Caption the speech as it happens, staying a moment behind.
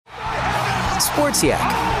Sports Yak.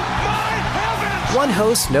 One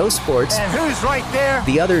host knows sports. And who's right there?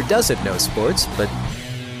 The other doesn't know sports, but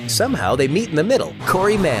somehow they meet in the middle.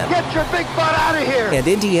 Corey Mann. Get your big butt out of here! And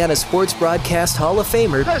Indiana Sports Broadcast Hall of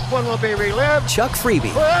Famer This one will be relived Chuck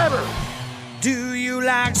Freeby. forever. Do you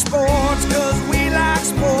like sports? 'Cause we like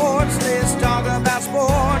sports. Let's talk about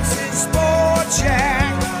sports. It's Sports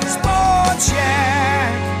Yak. Sports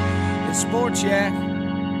Yak. It's Sports Yak.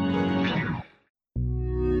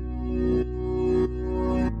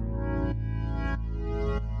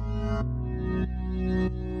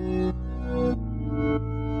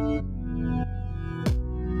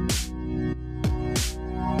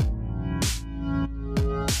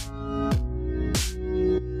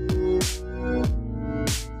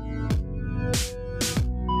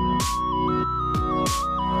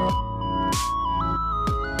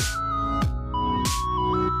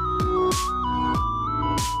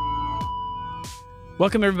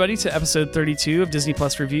 Welcome, everybody, to episode 32 of Disney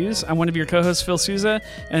Plus Reviews. I'm one of your co-hosts, Phil Souza,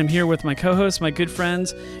 and I'm here with my co-host, my good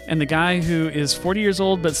friends, and the guy who is 40 years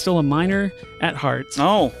old but still a minor at heart.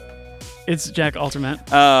 Oh. It's Jack Alterman.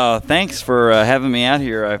 Thanks for having me out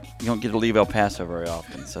here. You don't get to leave El Paso very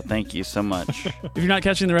often, so thank you so much. If you're not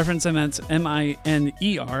catching the reference, I meant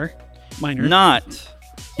M-I-N-E-R, minor. Not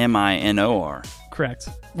M-I-N-O-R. Correct.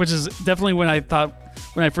 Which is definitely when I thought,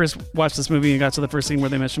 when I first watched this movie and got to the first scene where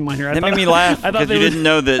they mentioned minor. That made me laugh because you didn't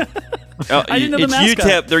know that. I didn't know the it's mascot.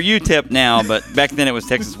 UTEP. They're UTEP now, but back then it was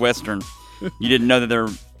Texas Western. You didn't know that their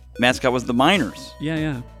mascot was the Miners.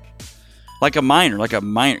 Yeah. Like a miner,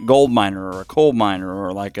 gold miner or a coal miner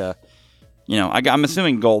or like a, I'm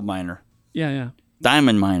assuming gold miner. Yeah.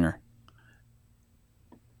 Diamond miner.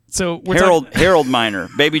 So Harold Miner,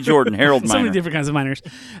 Baby Jordan, Harold Miner. So many different kinds of miners.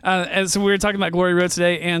 And so we were talking about Glory Road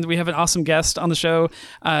today, and we have an awesome guest on the show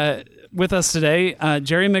with us today,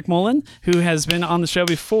 Jerry McMullen, who has been on the show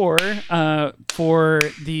before for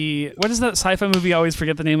the, what is that sci-fi movie I always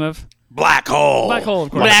forget the name of? Black Hole. Black Hole,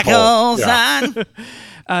 of course. Black Hole, Yeah. son.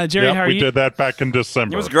 Jerry, how are we you? did that back in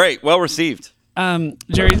December. It was great. Well received.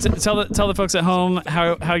 Jerry, tell the folks at home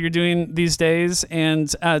how you're doing these days,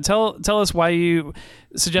 and tell us why you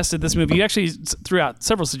suggested this movie. You actually threw out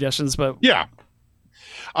several suggestions, but Yeah.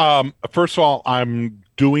 First of all, I'm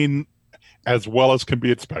doing as well as can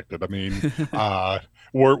be expected. I mean,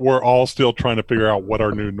 we're all still trying to figure out what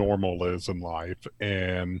our new normal is in life,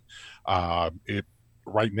 and it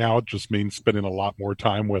right now it just means spending a lot more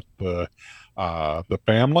time with the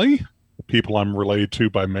family. People I'm related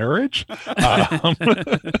to by marriage,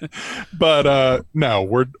 but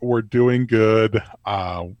no, we're doing good,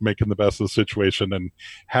 making the best of the situation, and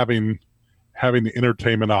having the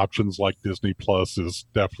entertainment options like Disney Plus is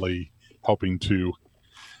definitely helping to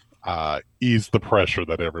ease the pressure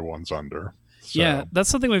that everyone's under. So. Yeah, that's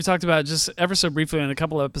something we've talked about just ever so briefly in a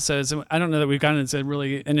couple of episodes. And I don't know that we've gotten into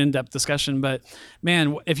really an in-depth discussion, but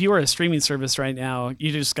man, if you are a streaming service right now,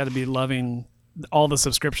 you just got to be loving all the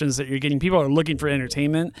subscriptions that you're getting. People are looking for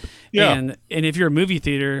entertainment. Yeah. And if you're a movie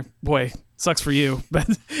theater, boy, sucks for you. But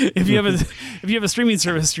if you have a streaming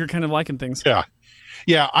service, you're kind of liking things.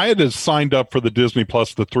 Yeah, I had signed up for the Disney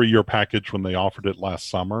Plus, the 3-year package when they offered it last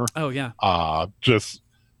summer. Oh yeah. Just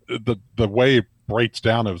the way it breaks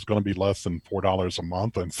down, it was going to be less than $4 a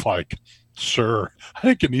month, and it's like, sure,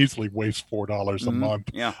 I can easily waste $4 a month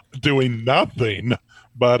doing nothing.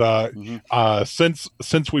 But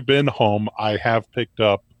since we've been home, I have picked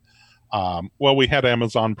up. We had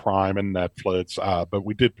Amazon Prime and Netflix, but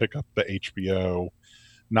we did pick up the HBO,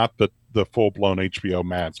 not the full blown HBO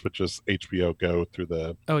Max, but just HBO Go through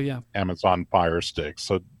the Amazon Fire Stick.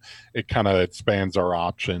 So it kind of expands our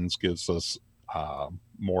options, gives us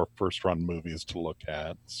more first run movies to look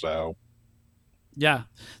at. So yeah,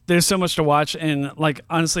 there's so much to watch, and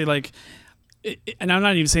honestly, and I'm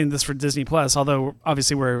not even saying this for Disney Plus, although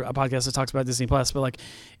obviously we're a podcast that talks about Disney Plus, but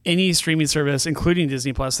any streaming service, including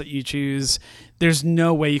Disney Plus that you choose, there's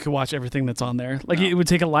no way you could watch everything that's on there. It would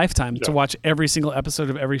take a lifetime to watch every single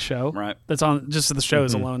episode of every show that's on, just the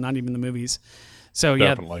shows alone, not even the movies. So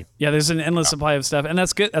definitely. There's an endless supply of stuff, and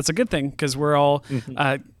that's good. That's a good thing, because we're all,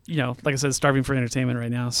 like I said, starving for entertainment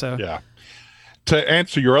right now. So yeah. To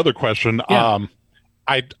answer your other question, I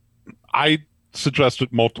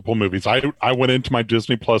suggested multiple movies. I went into my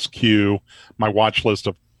Disney Plus queue, my watch list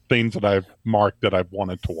of things that I've marked that I've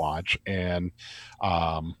wanted to watch, and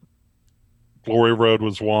Glory Road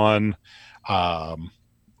was one.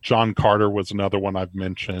 John Carter was another one I've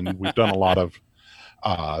mentioned. We've done a lot of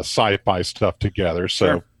sci-fi stuff together,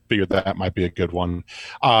 so figured that might be a good one.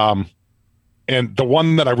 And the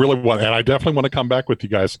one that I really want, and I definitely want to come back with you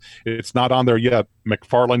guys, it's not on there yet,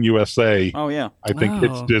 McFarlane USA. Oh, yeah. I think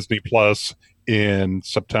it's Disney Plus. in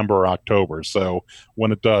September or October. So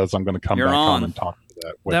when it does, I'm going to come back on and talk to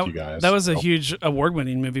that with you guys. That was a huge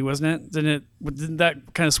award-winning movie, wasn't it? Didn't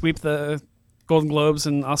that kind of sweep the Golden Globes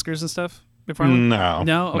and Oscars and stuff? No. Okay,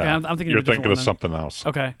 no. I'm thinking you're thinking of something else.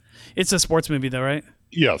 Okay, it's a sports movie though, right?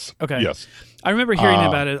 Yes. Okay. Yes. I remember hearing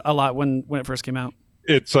about it a lot when it first came out.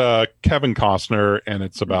 It's Kevin Costner, and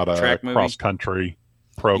it's about a cross-country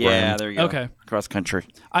program. Yeah, there you go. Okay. Cross-country.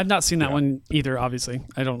 I've not seen that one either, obviously.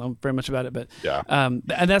 I don't know very much about it, but yeah. And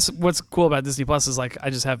that's what's cool about Disney Plus is like I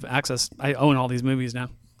just have access. I own all these movies now.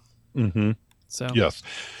 Mm-hmm. So yes.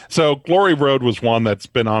 So Glory Road was one that's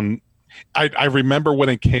been on. I remember when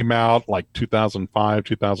it came out, like 2005,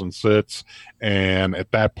 2006, and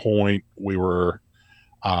at that point we were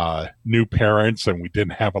new parents and we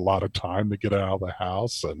didn't have a lot of time to get out of the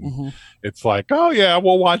house, and it's like, oh yeah,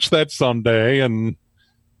 we'll watch that someday, and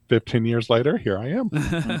 15 years later, here I am.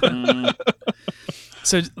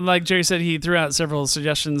 So like Jerry said, he threw out several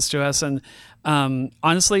suggestions to us, and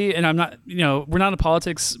honestly, and I'm not, we're not a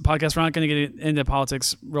politics podcast. We're not going to get into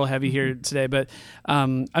politics real heavy here today, but I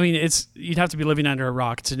mean, you'd have to be living under a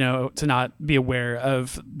rock to not be aware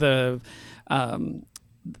of the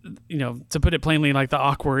to put it plainly, like the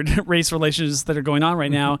awkward race relations that are going on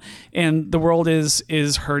right now, and the world is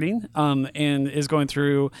hurting, and is going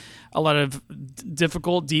through a lot of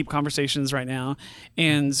difficult, deep conversations right now.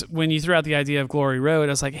 And when you threw out the idea of Glory Road,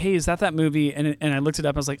 I was like, hey, is that movie? And I looked it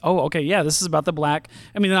up. I was like, oh, okay, yeah, this is about the black.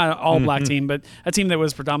 I mean, not all black team, but a team that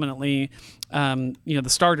was predominantly, the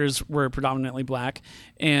starters were predominantly black.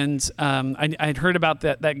 And I'd heard about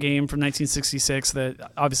that game from 1966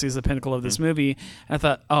 that obviously is the pinnacle of this movie. And I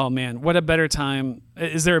thought, oh man, what a better time.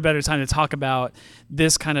 Is there a better time to talk about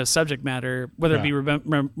this kind of subject matter, whether it be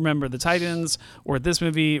Remember the Titans or this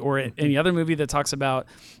movie or any other movie that talks about,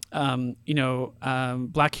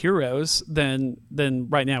 black heroes than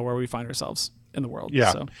right now where we find ourselves in the world.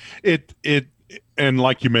 Yeah. So. And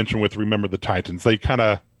like you mentioned with Remember the Titans,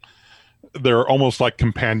 they're almost like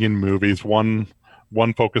companion movies. One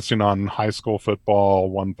focusing on high school football,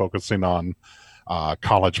 one focusing on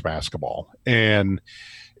college basketball. And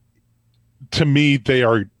to me, they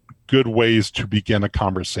are good ways to begin a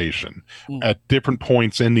conversation. At different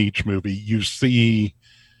points in each movie, you see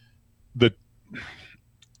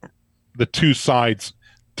the two sides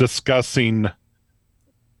discussing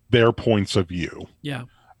their points of view. Yeah.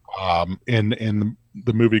 In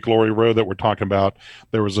the movie Glory Road that we're talking about,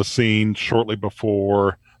 there was a scene shortly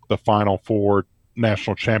before the Final Four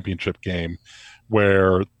national championship game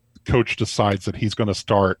where coach decides that he's going to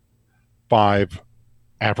start 5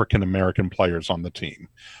 African American players on the team.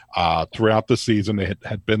 Throughout the season, it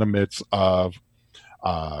had been a mix of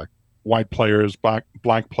white players, black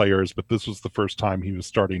players, but this was the first time he was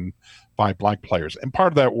starting 5 black players. And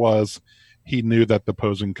part of that was he knew that the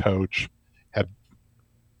opposing coach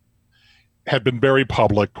had been very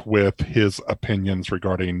public with his opinions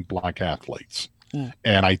regarding black athletes.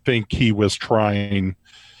 And I think he was trying,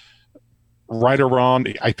 right or wrong,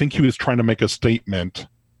 I think he was trying to make a statement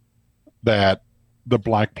that the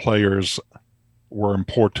black players were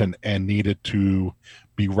important and needed to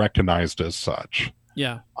be recognized as such.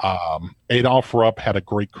 Yeah. Adolph Rupp had a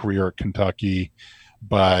great career at Kentucky,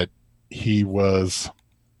 but he was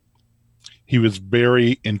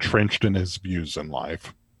very entrenched in his views in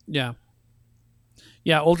life. Yeah.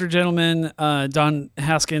 Yeah, older gentleman, Don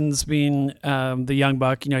Haskins being the young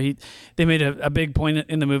buck. They made a big point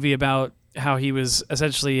in the movie about how he was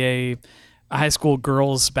essentially a high school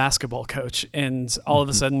girls basketball coach, and all of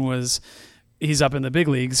a sudden he's up in the big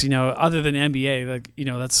leagues. Other than NBA,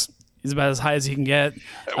 he's about as high as he can get.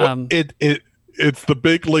 It's the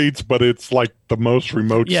big leagues, but it's like the most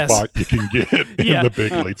remote spot you can get in the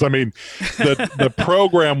big leagues. I mean, the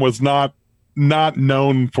program was not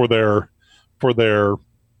known for their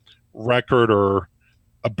record or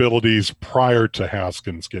abilities prior to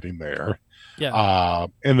Haskins getting there. Yeah.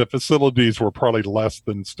 And the facilities were probably less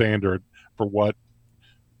than standard for what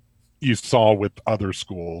you saw with other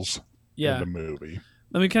schools in the movie.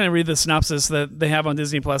 Let me kind of read the synopsis that they have on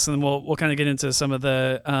Disney Plus, and then we'll kind of get into some of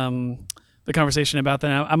the conversation about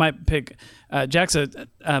that. I might pick Jack's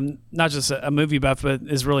not just a movie buff, but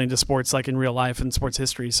is really into sports, like in real life and sports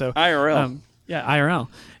history. So IRL. IRL.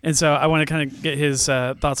 And so I want to kind of get his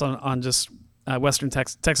thoughts on just Western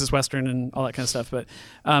Texas Western and all that kind of stuff. But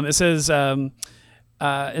it says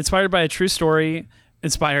inspired by a true story.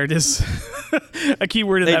 Inspired is a key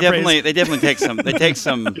word in that phrase. They definitely take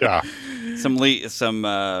some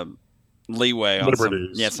leeway on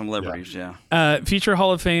some liberties. Future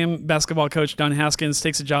Hall of Fame basketball coach Don Haskins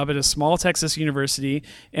takes a job at a small Texas university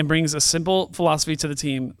and brings a simple philosophy to the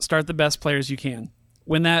team: start the best players you can.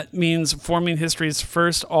 When that means forming history's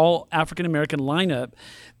first all African American lineup,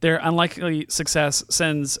 their unlikely success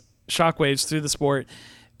sends shockwaves through the sport,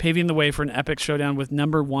 paving the way for an epic showdown with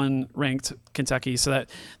number 1 ranked Kentucky. So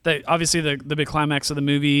that obviously the big climax of the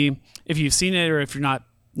movie, if you've seen it or if you're not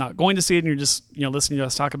going to see it and you're just listening to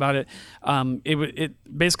us talk about it,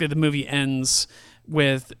 it basically the movie ends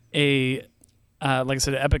with a like I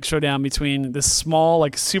said, an epic showdown between this small,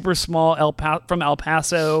 like super small from El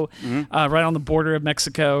Paso, right on the border of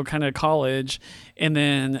Mexico kind of college, and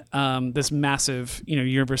then this massive,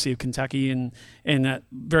 University of Kentucky and that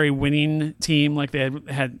very winning team. Like they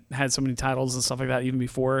had so many titles and stuff like that even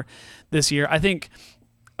before this year. I think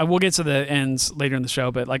we'll get to the ends later in the show,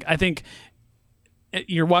 but like I think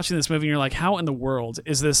you're watching this movie and you're like, how in the world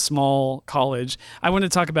is this small college? I want to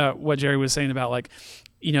talk about what Jerry was saying about like,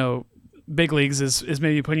 big leagues is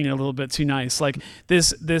maybe putting it a little bit too nice. Like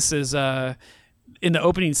this is in the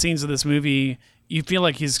opening scenes of this movie, you feel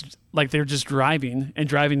like they're just driving.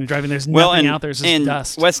 There's nothing out there. It's just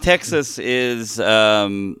dust. West Texas is,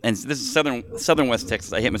 and this is southern West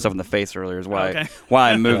Texas. I hit myself in the face earlier is why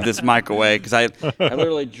I moved this mic away, because I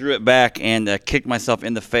literally drew it back and kicked myself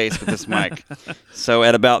in the face with this mic. So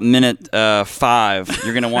at about minute 5,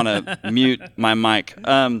 you're going to want to mute my mic.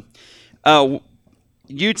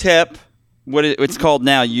 UTEP, it's called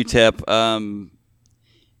now UTEP,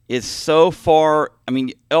 is so far. I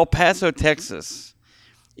mean, El Paso, Texas,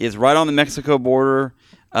 is right on the Mexico border.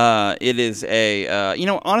 It is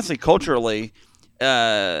honestly, culturally,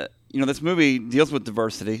 this movie deals with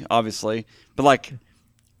diversity, obviously, but like,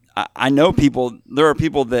 I know people. There are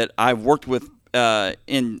people that I've worked with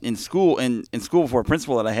in school before. A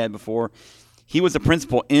principal that I had before, he was a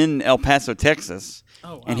principal in El Paso, Texas,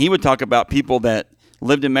 and he would talk about people that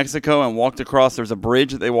lived in Mexico and walked across. There's a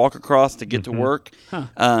bridge that they walk across to get to work.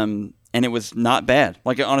 And it was not bad.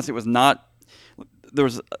 Like, honestly, it was not. There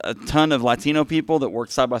was a ton of Latino people that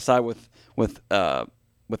worked side by side with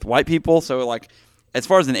white people. So, like, as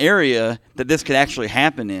far as an area that this could actually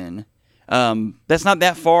happen in, that's not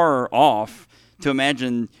that far off to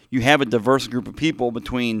imagine you have a diverse group of people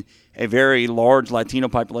between a very large Latino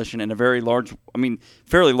population and a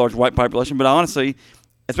fairly large white population. But honestly,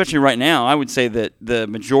 especially right now, I would say that the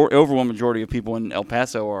overwhelming majority of people in El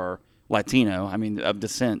Paso are Latino, of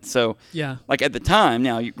descent. So, yeah, like at the time,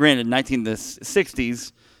 now, granted,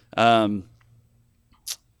 1960s,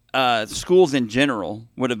 schools in general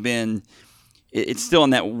would have been, it's still in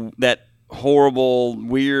that horrible,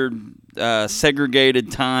 weird,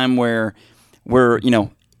 segregated time where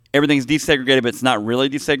everything's desegregated, but it's not really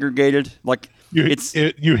desegregated. Like,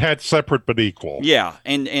 you had separate but equal. Yeah,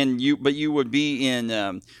 but you would be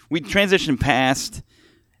in. We transitioned past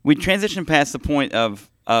the point of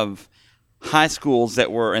high schools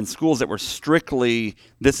that were strictly,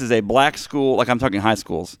 this is a black school. Like, I'm talking high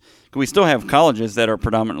schools. We still have colleges that are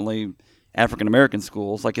predominantly African American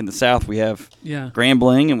schools. Like in the South, we have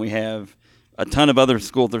Grambling, and we have a ton of other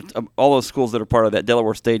schools. All those schools that are part of that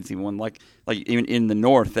Delaware State, even one like even in the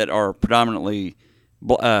North that are predominantly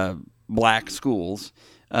black schools.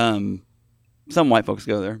 Some white folks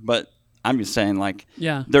go there, but I'm just saying, like,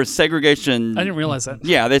 there's segregation. I didn't realize that.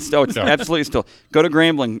 Yeah, it's absolutely still. Go to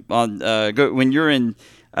Grambling when you're in.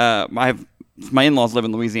 My in-laws live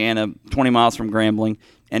in Louisiana, 20 miles from Grambling,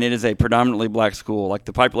 and it is a predominantly black school. Like,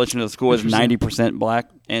 the population of the school is 90%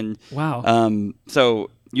 black, and wow.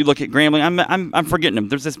 So you look at Grambling. I'm forgetting them.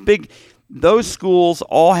 There's this big. Those schools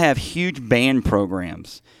all have huge band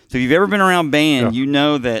programs. So if you've ever been around band, you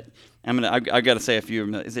know that. I got to say a few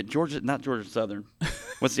of them. Is it Georgia? Not Georgia Southern.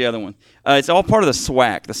 What's the other one? It's all part of the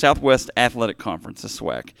SWAC, the Southwest Athletic Conference, the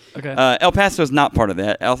SWAC. Okay. El Paso is not part of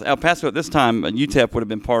that. El Paso at this time, UTEP would have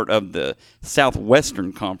been part of the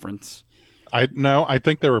Southwestern Conference. I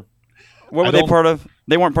think they were. What were they part of?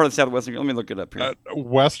 They weren't part of the Southwestern. Let me look it up here.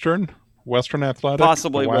 Western Athletic?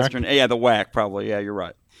 Possibly Western. Yeah, the WAC probably. Yeah, you're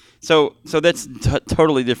right. So that's a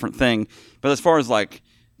totally different thing. But as far as, like,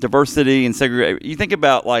 diversity and segregation, you think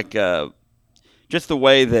about, like, just the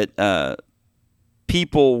way that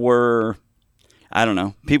people were, I don't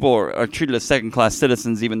know, people are treated as second-class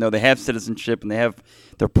citizens, even though they have citizenship and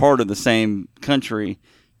they're part of the same country,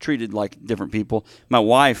 treated like different people. My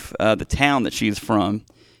wife, the town that she's from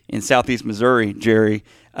in southeast Missouri, Jerry,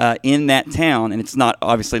 in that town, and it's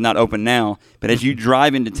obviously not open now, but as you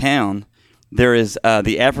drive into town, there is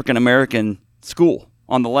the African American school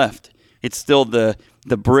on the left. It's still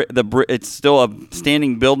it's still a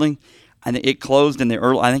standing building. I think it closed in the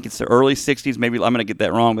early 60s. Maybe I'm going to get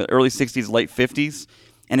that wrong, but early 60s, late 50s.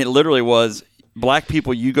 And it literally was black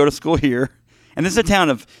people. You go to school here, And this is a town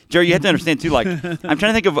of Jerry. You have to understand too. Like I'm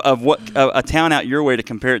trying to think of what a town out your way to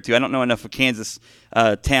compare it to. I don't know enough of Kansas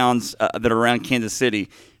towns that are around Kansas City.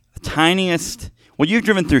 The tiniest. Well, you've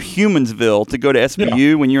driven through Humansville to go to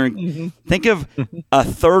SBU when you're in. Think of a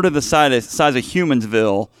third of the size of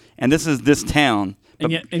Humansville, and this is this town.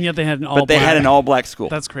 And yet they had an all-black. But they had an all-black school.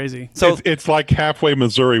 That's crazy. So it's like halfway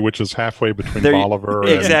Missouri, which is halfway between Bolivar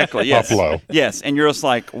and Buffalo. Yes, and you're just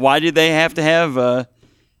like, why did they have to have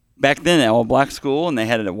back then an all-black school, and they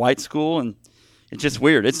had it at white school, and it's just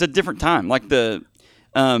weird. It's a different time. Like the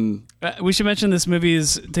we should mention this movie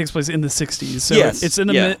takes place in the 60s. So yes, it's in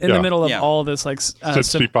the middle of all this, like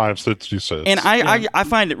 65, 66. And I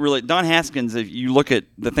find it really, Don Haskins, if you look at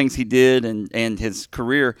the things he did and his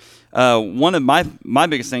career, one of my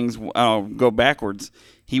biggest things, I'll go backwards,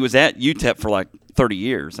 he was at UTEP for like 30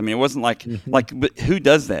 years. I mean, it wasn't like, but who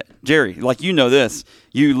does that? Jerry, like you know this.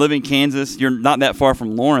 You live in Kansas. You're not that far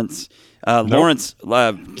from Lawrence. Lawrence,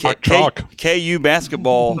 KU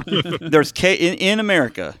basketball. There's in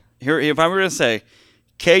America. Here, if I were to say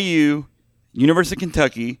KU, University of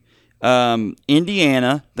Kentucky,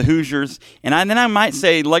 Indiana, the Hoosiers, and then I might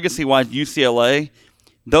say legacy-wise UCLA.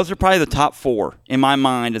 Those are probably the top four in my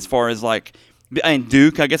mind as far as like, and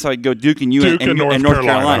Duke. I guess I'd go Duke and North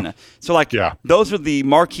Carolina. So like, those are the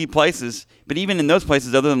marquee places. But even in those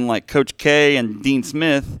places, other than like Coach K and Dean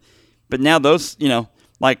Smith, but now those,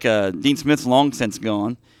 like Dean Smith's long since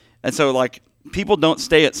gone, and so like people don't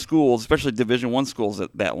stay at schools, especially Division I schools,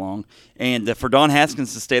 that long. And for Don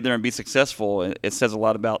Haskins to stay there and be successful, it says a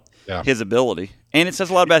lot about his ability, and it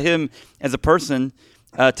says a lot about him as a person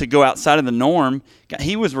to go outside of the norm.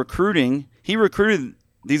 He was recruiting. He recruited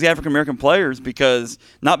these African American players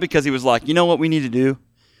not because he was like, you know what we need to do?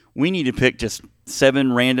 We need to pick just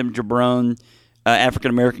 7 random jabron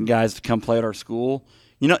African American guys to come play at our school.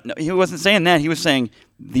 No, he wasn't saying that. He was saying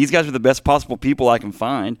these guys are the best possible people I can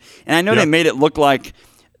find. And I know they made it look like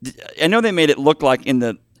in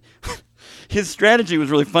the his strategy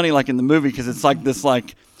was really funny, like in the movie, because it's like this,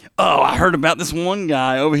 like, oh, I heard about this one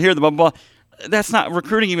guy over here, the blah blah. That's not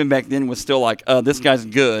recruiting. Even back then was still like, this guy's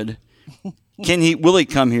good. Will he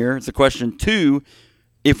come here? It's a question. 2,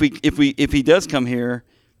 if he does come here,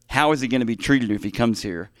 how is he going to be treated if he comes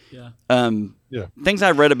here? Things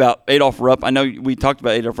I read about Adolph Rupp. I know we talked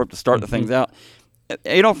about Adolph Rupp to start the things out.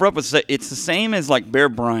 Adolph Rupp it's the same as like Bear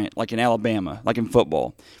Bryant, like in Alabama, like in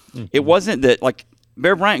football. It wasn't that like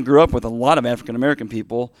Bear Bryant grew up with a lot of African American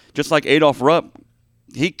people, just like Adolph Rupp.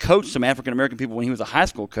 He coached some African American people when he was a high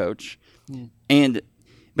school coach, but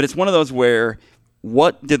it's one of those where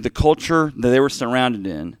what did the culture that they were surrounded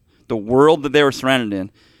in, the world that they were surrounded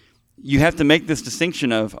in, you have to make this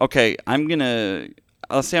distinction of, okay,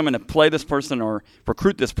 let's say I'm going to play this person or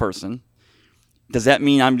recruit this person. Does that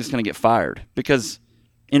mean I'm just going to get fired? Because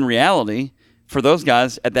in reality, for those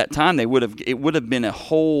guys at that time, it would have been a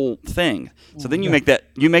whole thing. So then you make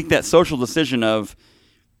that social decision of,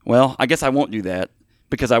 well, I guess I won't do that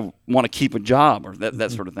because I want to keep a job or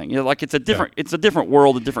that sort of thing. Like it's a different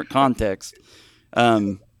world, a different context.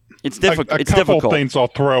 It's difficult. A couple things I'll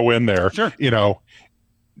throw in there. Sure.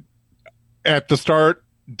 At the start,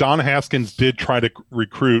 Don Haskins did try to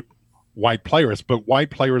recruit white players, but white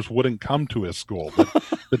players wouldn't come to his school.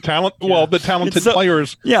 The talented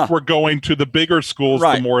players were going to the bigger schools,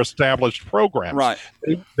 the more established programs. Right.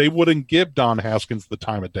 They wouldn't give Don Haskins the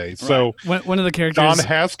time of day. Right. So one of the characters, Don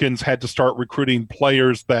Haskins had to start recruiting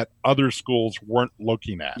players that other schools weren't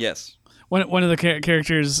looking at. Yes. One of the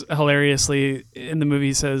characters, hilariously, in the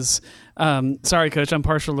movie says, sorry, Coach, I'm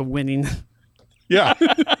partial to winning. Yeah.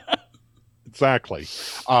 Exactly.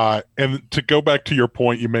 And to go back to your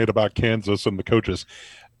point you made about Kansas and the coaches,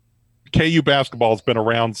 KU basketball has been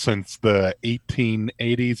around since the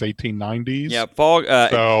 1880s, 1890s. Yeah,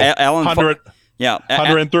 Alan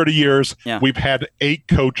 130 years. Yeah. We've had 8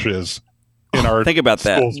 coaches in our think about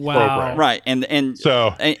that. School's program. Right. And that's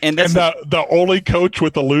the only coach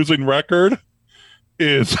with a losing record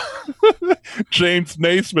is James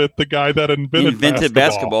Naismith, the guy that invented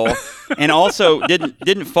basketball. And also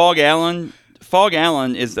didn't Fog Allen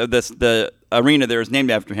is the arena there is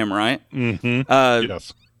named after him, right? Mm-hmm.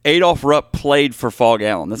 Yes. Adolph Rupp played for Fog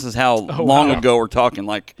Allen. This is how long ago we're talking.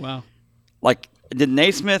 Like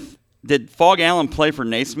did Fog Allen play for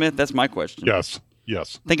Naismith? That's my question.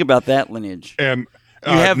 Yes. Think about that lineage. And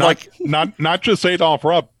you have not just Adolph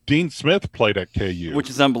Rupp. Dean Smith played at KU, which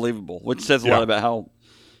is unbelievable. Which says a lot about how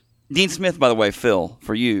Dean Smith. By the way, Phil,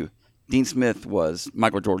 for you, Dean Smith was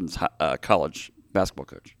Michael Jordan's college basketball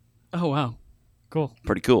coach. Oh wow, cool,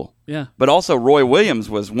 pretty cool. Yeah, but also Roy Williams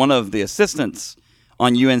was one of the assistants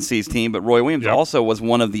on UNC's team. But Roy Williams also was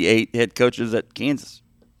one of the 8 head coaches at Kansas.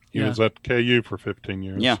 He was at KU for 15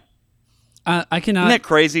 years. Yeah. I cannot. Isn't that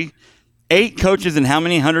crazy? 8 coaches in how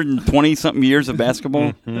many 120 something years of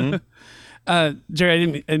basketball? Jerry,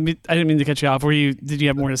 I didn't mean to cut you off. Did you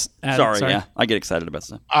have more to add? Sorry, yeah. I get excited about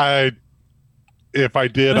stuff. If I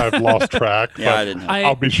did, I've lost track. Yeah, I didn't know.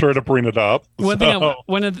 I'll be sure to bring it up.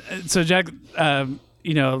 So Jack,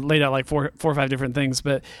 laid out like four or five different things,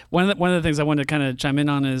 but one of the things I wanted to kind of chime in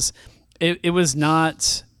on is it was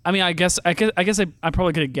not. I mean, I guess I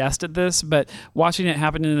probably could have guessed at this, but watching it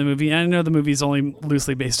happen in the movie, and I know the movie is only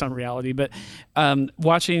loosely based on reality, but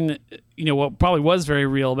watching, what probably was very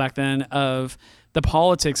real back then of the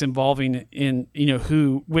politics involving in,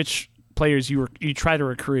 which players you try to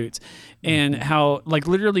recruit, and how like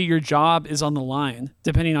literally your job is on the line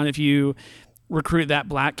depending on if you recruit that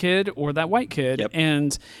black kid or that white kid. Yep.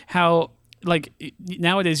 And how like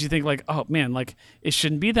nowadays you think like, oh man, like it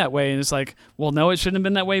shouldn't be that way, and it's like, well, no, it shouldn't have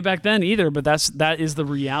been that way back then either, but that is the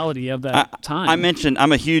reality of that time. I mentioned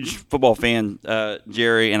I'm a huge football fan,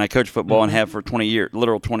 Jerry, and I coach football and have for 20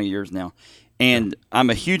 years now, and I'm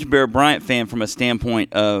a huge Bear Bryant fan from a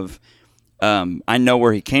standpoint of I know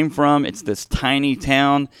where he came from. It's this tiny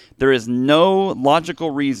town. There is no logical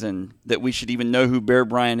reason that we should even know who Bear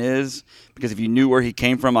Bryant is, because if you knew where he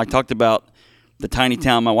came from, I talked about the tiny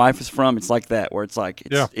town my wife is from. It's like that, where it's like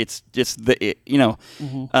it's just Bear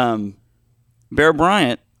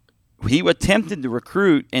Bryant, he attempted to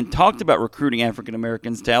recruit and talked about recruiting African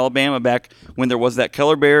Americans to Alabama back when there was that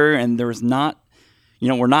color barrier, and there was not.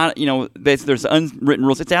 There's unwritten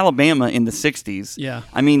rules. It's Alabama in the 60s. Yeah.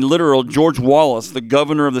 I mean, literal George Wallace, the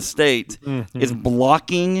governor of the state, is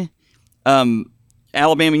blocking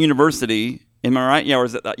Alabama University. Am I right? Yeah, or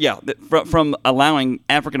is it? From allowing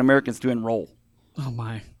African Americans to enroll. Oh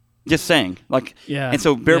my! Just saying, yeah. And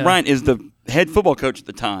so Bear Bryant is the head football coach at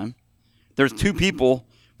the time. There's 2 people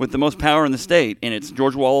with the most power in the state, and it's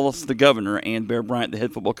George Wallace, the governor, and Bear Bryant, the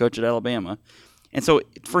head football coach at Alabama. And so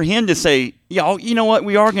for him to say, you know what,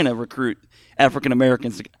 we are going to recruit African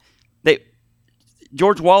Americans.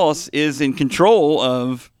 George Wallace is in control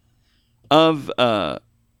of the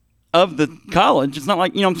college. It's not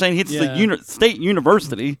like, you know what I'm saying, it's the state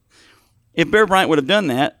university. If Bear Bryant would have done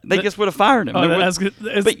that, they just would have fired him. That's good.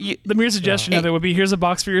 The mere suggestion of it would be, here's a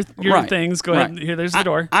box for your things. Go ahead. Here, there's the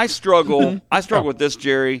door. I struggle with this,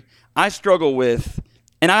 Jerry. I struggle with,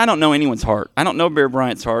 and I don't know anyone's heart. I don't know Bear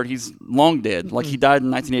Bryant's heart. He's long dead. Like, he died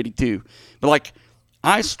in 1982. But, like,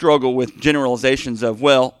 I struggle with generalizations of,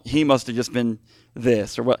 well, he must have just been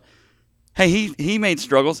this or what. Hey, he made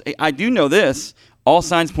struggles. I do know this. All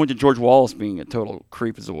signs point to George Wallace being a total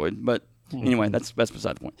creepazoid, but anyway, that's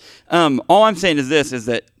beside the point. All I'm saying is this, is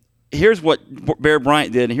that here's what Bear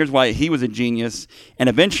Bryant did, and here's why he was a genius. And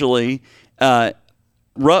eventually,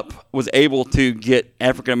 Rupp was able to get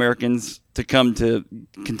African Americans to come to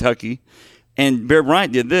Kentucky. And Bear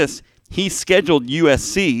Bryant did this. He scheduled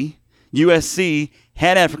USC. USC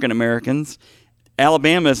had African Americans.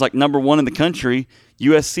 Alabama is like number 1 in the country.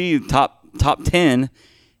 USC top 10.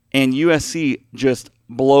 And USC just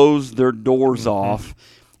blows their doors off.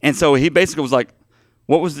 And so he basically was like,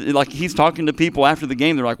 what was it? Like, he's talking to people after the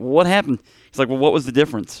game. They're like, well, what happened? He's like, well, what was the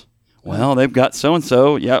difference? Well, they've got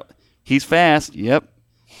so-and-so. Yep. He's fast. Yep.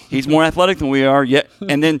 He's more athletic than we are. Yep.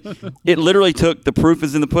 And then it literally took, the proof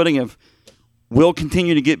is in the pudding of, we'll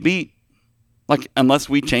continue to get beat, like, unless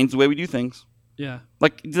we change the way we do things. Yeah.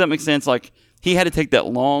 Like, does that make sense? Like, he had to take that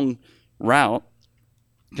long route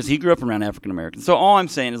because he grew up around African Americans. So all I'm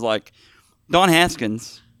saying is, like, Don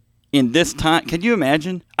Haskins in this time, can you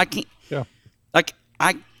imagine? I can't. Yeah. Like,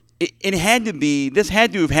 it had to be, this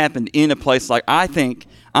had to have happened in a place like, I think,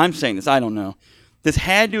 I'm saying this, I don't know. This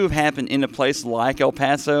had to have happened in a place like El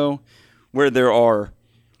Paso, where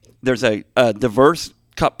there's a diverse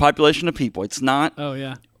population of people. It's not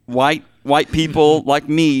white people like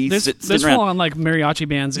me. There's full on like mariachi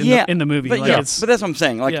bands in the movie. But, but that's what I'm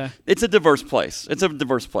saying. Like, it's a diverse place. It's a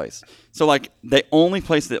diverse place. So, like, the only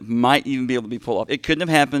place that might even be able to be pulled off, it couldn't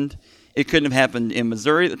have happened. It couldn't have happened in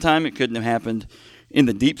Missouri at the time. It couldn't have happened in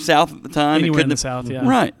the Deep South at the time. Anywhere in the South, yeah.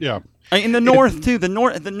 Right. Yeah. In the North too. The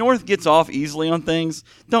North gets off easily on things.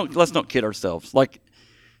 Let's not kid ourselves. There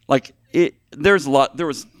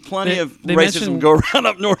was plenty of racism go around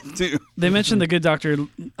up north too. They mentioned the good doctor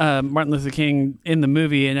Martin Luther King in the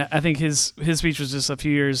movie, and I think his speech was just a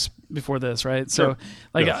few years before this, right? So,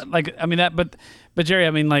 but Jerry,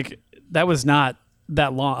 I mean, like, that was not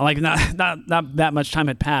that long. Like, not that much time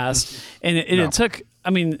had passed, and it took. I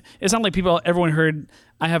mean, it's not like everyone heard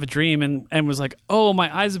 "I Have a Dream" and was like, "Oh,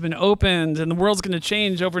 my eyes have been opened and the world's going to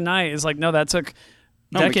change overnight." It's like, no, that took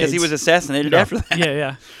No, because he was assassinated after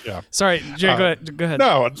that. Yeah. Sorry, Jerry, go ahead.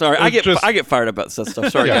 No, sorry, I get fired up about such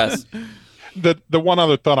stuff. Sorry, guys. The one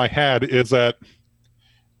other thought I had is that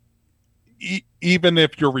even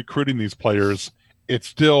if you're recruiting these players, it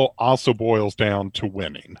still also boils down to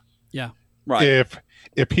winning. Yeah. Right.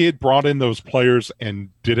 If he had brought in those players and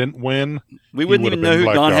didn't win, we wouldn't even know who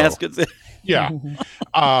Don Haskins is. Yeah.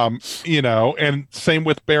 And same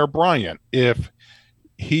with Bear Bryant. If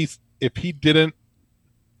he had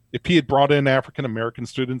brought in African American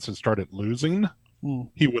students and started losing,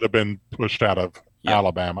 he would have been pushed out of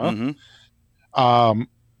Alabama. Mm-hmm.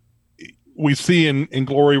 We see in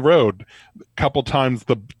Glory Road a couple times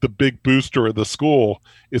the big booster of the school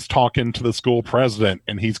is talking to the school president,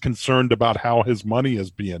 and he's concerned about how his money is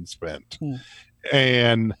being spent.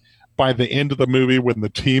 And by the end of the movie, when the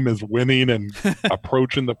team is winning and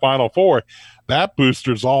approaching the Final Four, that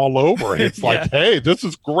booster's all over. It's like, hey, this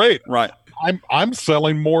is great. Right. I'm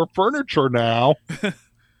selling more furniture now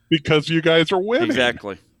because you guys are winning.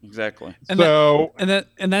 Exactly. And so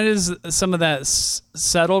that is some of that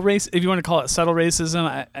subtle race, if you want to call it subtle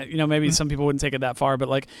racism. Maybe some people wouldn't take it that far,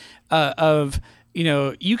 but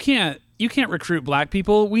you can't recruit black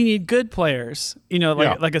people. We need good players.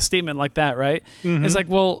 Like a statement like that, right? Mm-hmm. It's like,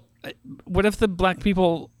 well, what if the black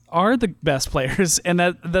people are the best players? And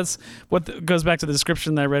that's what goes back to the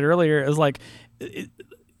description that I read earlier. Is like,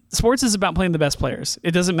 sports is about playing the best players.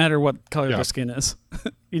 It doesn't matter what color their skin is.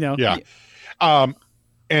 Yeah.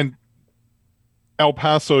 And El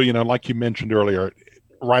Paso, like you mentioned earlier,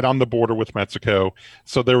 right on the border with Mexico.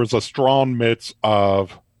 So there was a strong mix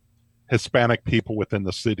of Hispanic people within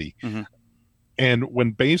the city. Mm-hmm. And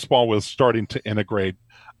when baseball was starting to integrate,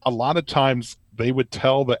 a lot of times they would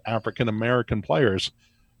tell the African American players,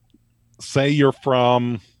 say you're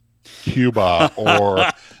from Cuba or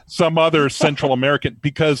some other Central American,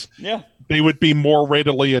 because they would be more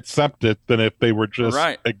readily accepted than if they were just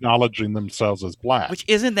acknowledging themselves as black. Which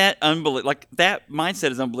isn't that unbelievable? Like, that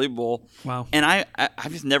mindset is unbelievable. Wow. And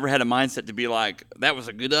I've just never had a mindset to be like, that was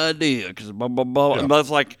a good idea because blah blah blah. Yeah. But it's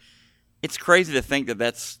like, it's crazy to think that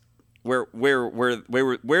that's where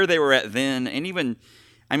they were at then, and even,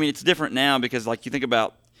 I mean, it's different now because, like, you think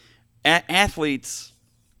about athletes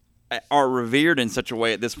are revered in such a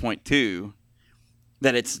way at this point too,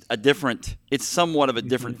 that it's somewhat of a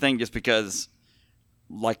different thing, just because,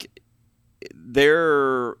 like,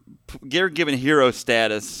 they're given hero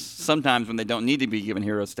status sometimes when they don't need to be given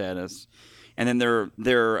hero status, and then they're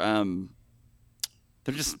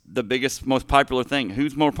just the biggest, most popular thing.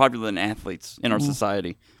 Who's more popular than athletes in our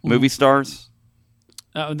society? Movie stars.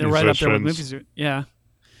 They're right up there with movies. Yeah.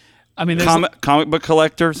 I mean, comic book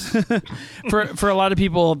collectors. for a lot of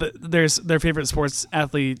people, their favorite sports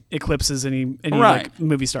athlete eclipses any like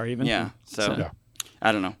movie star even. Yeah. So.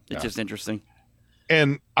 I don't know. It's just interesting.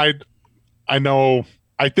 And I know,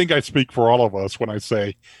 I think I speak for all of us when I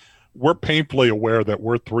say we're painfully aware that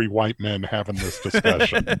we're three white men having this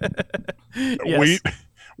discussion. Yes.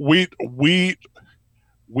 We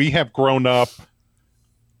have grown up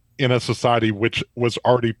in a society which was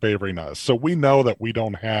already favoring us. So we know that we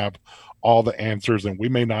don't have all the answers, and we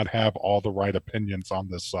may not have all the right opinions on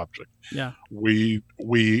this subject. Yeah. We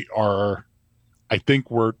are, I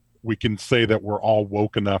think we can say that we're all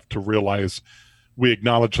woke enough to realize, we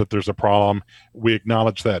acknowledge that there's a problem. We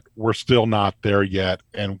acknowledge that we're still not there yet,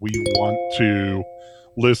 and we want to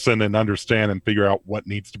listen and understand and figure out what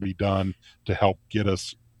needs to be done to help get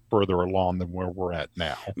us further along than where we're at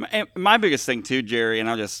now. My biggest thing too, Jerry, and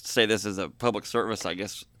I'll just say this as a public service, I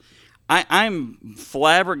guess, I'm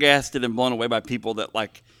flabbergasted and blown away by people that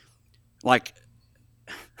like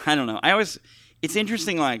I don't know. It's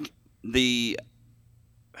interesting, like, the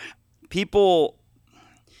people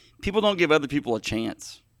don't give other people a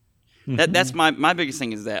chance. Mm-hmm. That's my biggest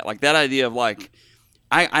thing, is that, like, that idea of, like,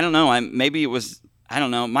 I don't know, maybe it was, I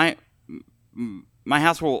don't know, my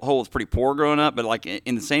household was pretty poor growing up, but, like,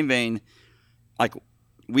 in the same vein, like,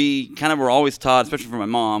 we kind of were always taught, especially from my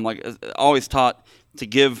mom, like, always taught to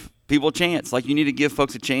give people a chance. Like, you need to give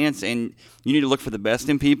folks a chance, and you need to look for the best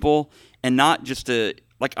in people, and not just to,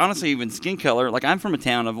 like, honestly, even skin color. Like, I'm from a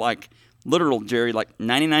town of, like, literal, Jerry, like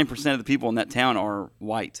 99% of the people in that town are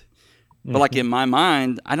white. But, like, in my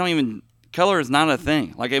mind, color is not a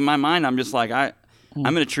thing. Like, in my mind, I'm just like, I'm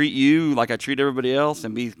going to treat you like I treat everybody else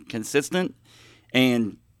and be consistent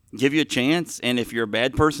and give you a chance. And if you're a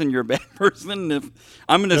bad person, you're a bad person. If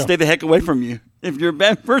I'm going to stay the heck away from you if you're a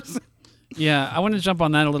bad person. Yeah, I want to jump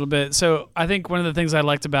on that a little bit. So I think one of the things I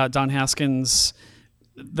liked about Don Haskins,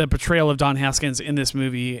 the portrayal of Don Haskins in this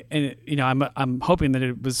movie, and I'm hoping that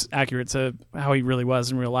it was accurate to how he really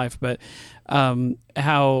was in real life, but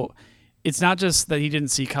how it's not just that he didn't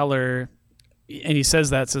see color, and he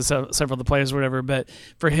says that to several of the players or whatever, but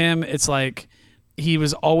for him, it's like he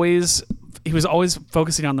was always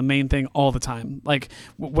focusing on the main thing all the time. Like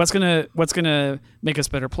what's gonna make us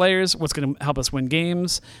better players? What's gonna help us win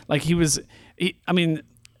games? Like I mean,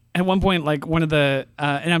 at one point, like one of the,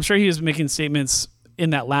 and I'm sure he was making statements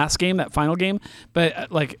in that last game, that final game,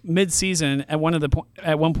 but like mid-season, at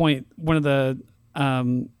one point, one of the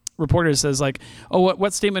reporters says like, "Oh,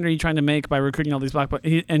 what statement are you trying to make by recruiting all these black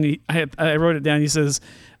players?" I wrote it down. He says,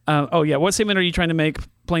 "Oh yeah, what statement are you trying to make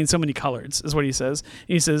playing so many colors?" is what he says.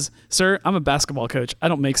 And he says, "Sir, I'm a basketball coach. I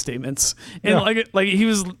don't make statements." And like he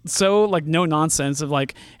was so like no nonsense of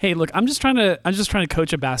like, "Hey, look, I'm just trying to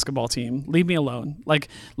coach a basketball team. Leave me alone. Like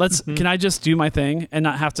can I just do my thing and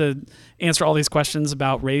not have to answer all these questions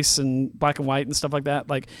about race and black and white and stuff like that?"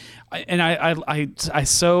 Like, I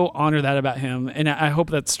so honor that about him, and I hope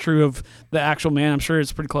that's true of the actual man. I'm sure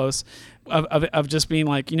it's pretty close of just being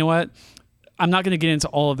like, you know what? I'm not going to get into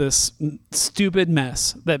all of this stupid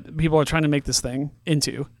mess that people are trying to make this thing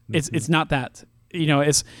into. It's not that,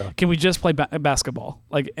 can we just play basketball?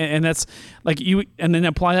 Like, and that's like and then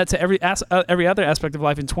apply that to every other aspect of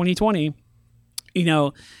life in 2020.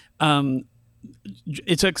 It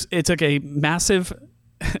took a massive,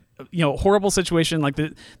 horrible situation like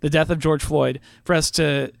the death of George Floyd for us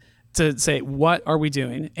to say, what are we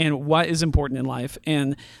doing and what is important in life?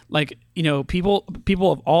 And like, people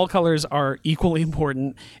of all colors are equally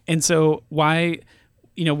important. And so why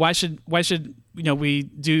should we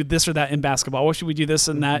do this or that in basketball? Why should we do this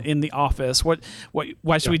and that in the office?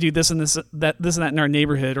 Why should we do this and this and that in our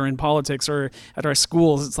neighborhood or in politics or at our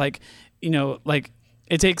schools? It's like, like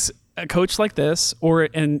it takes a coach like this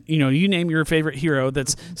you name your favorite hero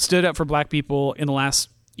that's stood up for black people in the last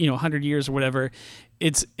 100 years or whatever.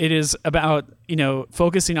 It is about,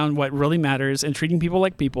 focusing on what really matters and treating people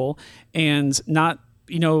like people and not,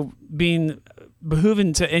 being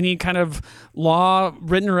behooving to any kind of law,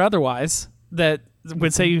 written or otherwise, that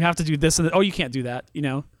would say you have to do this and you can't do that,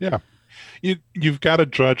 Yeah. You've got to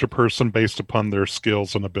judge a person based upon their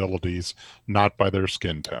skills and abilities, not by their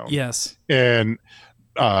skin tone. Yes. And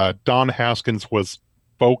Don Haskins was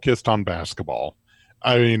focused on basketball.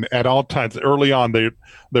 I mean, at all times, early on,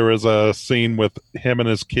 there was a scene with him and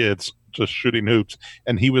his kids just shooting hoops,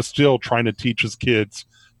 and he was still trying to teach his kids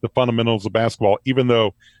the fundamentals of basketball, even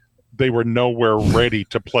though they were nowhere ready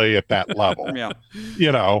to play at that level. Yeah.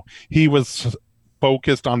 He was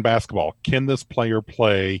focused on basketball. Can this player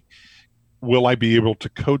play? Will I be able to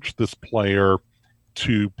coach this player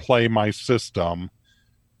to play my system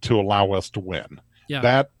to allow us to win? Yeah.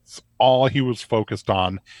 That's all he was focused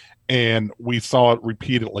on. And we saw it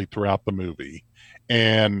repeatedly throughout the movie.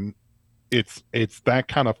 And it's that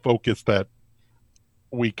kind of focus that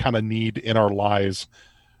we kind of need in our lives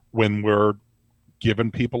when we're giving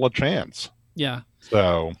people a chance. Yeah.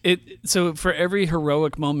 So for every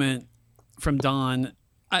heroic moment from Don,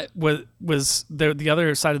 was the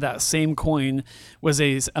other side of that same coin was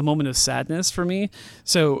a moment of sadness for me.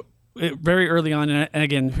 So very early on, and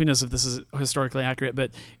again, who knows if this is historically accurate,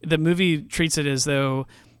 but the movie treats it as though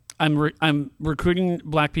I'm recruiting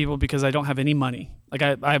black people because I don't have any money. Like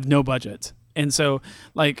I have no budget. And so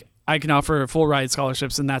like I can offer full ride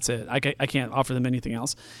scholarships and that's it. I can't offer them anything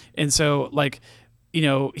else. And so like,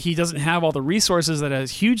 he doesn't have all the resources that a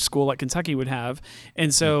huge school like Kentucky would have.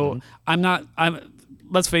 And so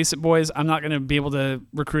let's face it, boys, I'm not going to be able to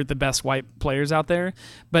recruit the best white players out there,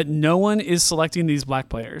 but no one is selecting these black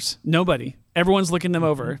players. Nobody. Everyone's looking them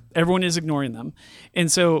over. Everyone is ignoring them.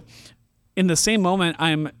 And so in the same moment,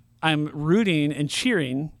 I'm rooting and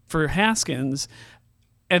cheering for Haskins,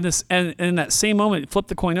 and in that same moment, flip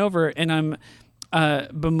the coin over, and I'm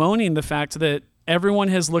bemoaning the fact that everyone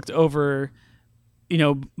has looked over,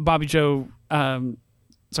 Bobby Joe.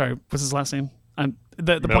 Sorry, what's his last name?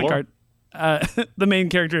 The point guard, the main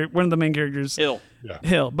character, one of the main characters,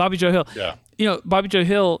 Hill, Bobby Joe Hill. Yeah. Bobby Joe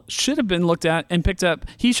Hill should have been looked at and picked up.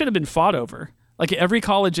 He should have been fought over. Like every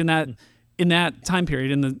college in that time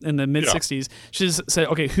period in the mid 60s, she just said,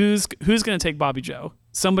 okay, who's going to take Bobby Joe?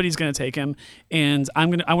 Somebody's going to take him, and I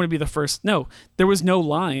want to be the first. No, there was no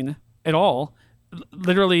line at all.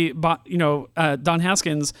 Literally, Don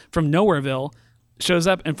Haskins from Nowhereville shows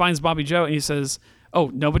up and finds Bobby Joe, and he says, "Oh,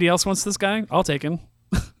 nobody else wants this guy? I'll take him."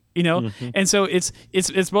 And so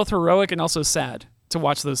it's both heroic and also sad to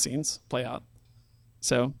watch those scenes play out.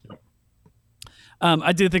 So.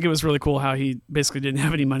 I did think it was really cool how he basically didn't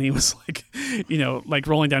have any money. He was like, like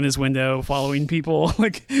rolling down his window, following people,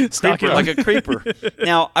 like stalking like a creeper.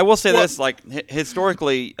 Now, I will say this: like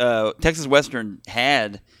historically, Texas Western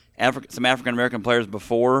had some African American players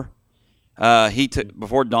before He took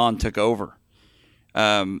before Don took over.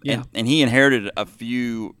 And he inherited a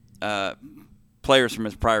few players from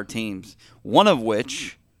his prior teams. One of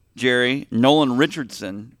which, Jerry, Nolan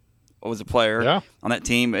Richardson was a player on that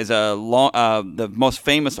team. Is the most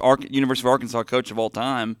famous University of Arkansas coach of all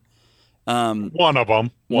time. One of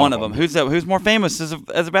them. One of them. Who's more famous as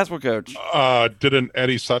a basketball coach? Didn't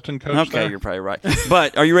Eddie Sutton coach? Okay, there? you're probably right.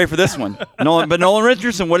 But are you ready for this one? Nolan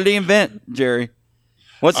Richardson. What did he invent, Jerry?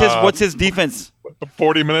 What's his defense?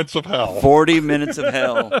 40 minutes of hell. 40 minutes of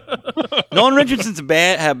hell. Nolan Richardson's a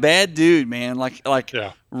bad dude, man.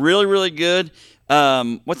 Really, really good.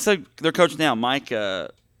 What's their coach now? Mike.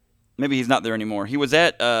 Maybe he's not there anymore. He was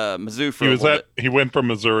at Mizzou for a little bit. He went from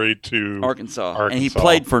Missouri to Arkansas, and he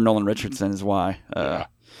played for Nolan Richardson. Is why.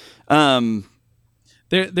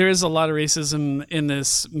 There is a lot of racism in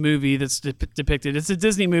this movie that's depicted. It's a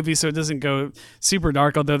Disney movie, so it doesn't go super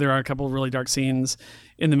dark, although there are a couple of really dark scenes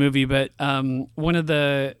in the movie. But one of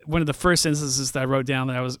the first instances that I wrote down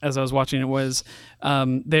as I was watching it was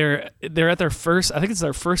they're at their first, I think it's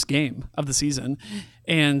their first game of the season,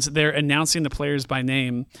 and they're announcing the players by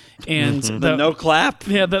name. And the no clap.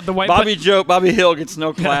 Yeah, the white Bobby Hill gets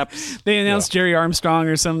no claps. They announced Jerry Armstrong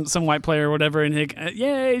or some white player or whatever, and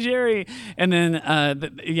yay Jerry! And then and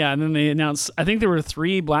then they announced. I think there were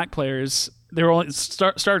 3 black players. There were only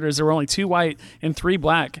starters. There were only 2 white and 3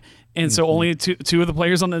 black. And so only two of the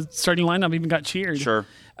players on the starting lineup even got cheered. Sure.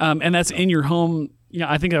 And that's in your home.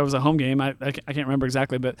 I think that was a home game. I can't remember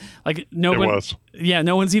exactly, but no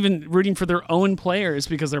one's even rooting for their own players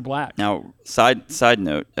because they're black. Now, side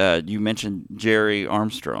note, you mentioned Jerry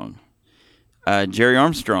Armstrong. Jerry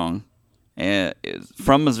Armstrong is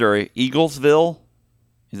from Missouri, Eaglesville.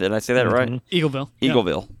 Did I say that right? Eagleville.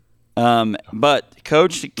 Eagleville. Yeah. But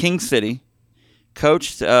coached at King City.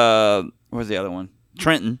 Coached, what was the other one?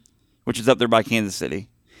 Trenton, which is up there by Kansas City.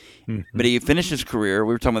 But he finished his career,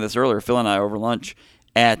 we were talking about this earlier, Phil and I over lunch,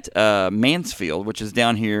 at Mansfield, which is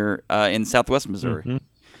down here in southwest Missouri.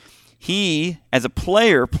 He, as a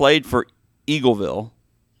player, played for Eagleville.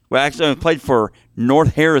 Well, actually, played for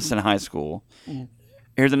North Harrison High School.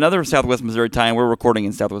 Here's another southwest Missouri tie-in. We're recording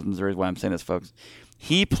in southwest Missouri is why I'm saying this, folks.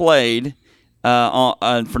 He played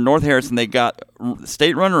for North Harrison. They got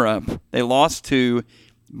state runner-up. They lost to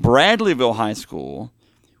Bradleyville High School,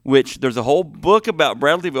 which there's a whole book about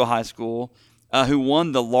Bradleyville High School, they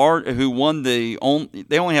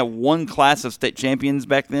only have one class of state champions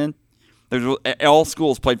back then. All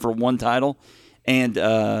schools played for one title, and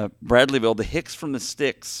Bradleyville, the Hicks from the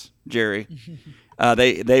Sticks, Jerry,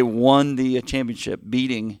 they won the championship,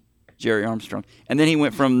 beating Jerry Armstrong, and then he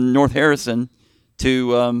went from North Harrison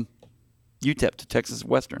to UTEP, to Texas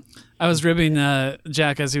Western. I was ribbing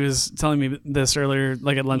Jack as he was telling me this earlier,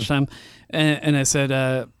 like at lunchtime, and I said,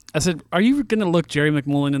 are you going to look Jerry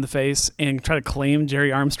McMullen in the face and try to claim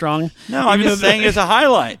Jerry Armstrong? No, I'm just saying it's a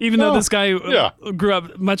highlight. Even though this guy grew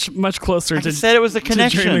up much closer to said it was a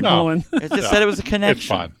connection. Jerry McMullen. It just said it was a connection. It's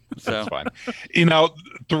fine. It's fine.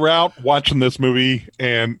 Throughout watching this movie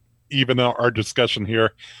and even our discussion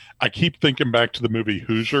here, I keep thinking back to the movie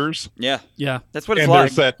Hoosiers. Yeah. That's what it's and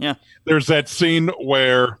like. There's that scene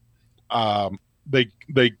where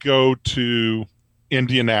they go to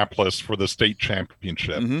Indianapolis for the state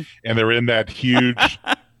championship, and they're in that huge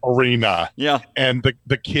arena. Yeah. And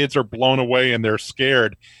the kids are blown away and they're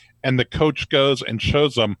scared. And the coach goes and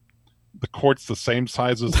shows them the court's the same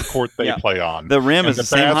size as the court they play on. The rim is the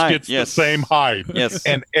same height. Basket's the same height. Yes.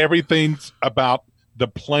 And everything's about the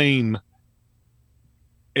playing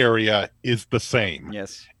area is the same.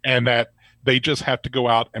 Yes. And that they just have to go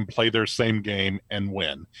out and play their same game and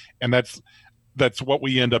win. And that's what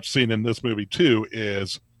we end up seeing in this movie too,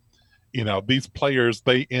 is, these players,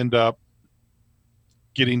 they end up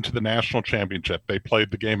getting to the national championship. They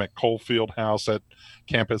played the game at Cole Fieldhouse at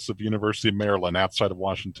campus of University of Maryland outside of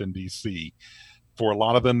Washington, D.C. For a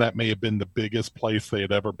lot of them, that may have been the biggest place they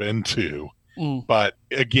had ever been to. But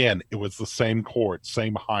again, it was the same court,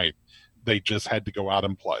 same height. They just had to go out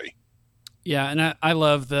and play. Yeah, and I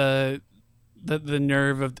love the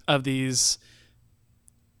nerve of these,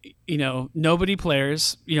 nobody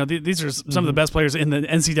players. These are some of the best players in the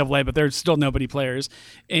NCAA, but they're still nobody players.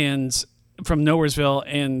 And from Nowheresville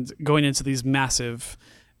and going into these massive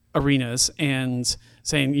arenas and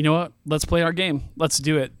saying, you know what, let's play our game. Let's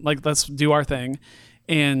do it. Let's do our thing.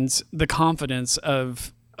 And the confidence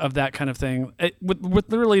of that kind of thing, with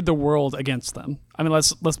literally the world against them. I mean,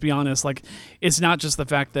 let's be honest. It's not just the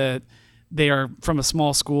fact that they are from a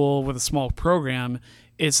small school with a small program.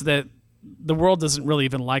 It's that the world doesn't really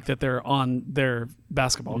even like that they're on their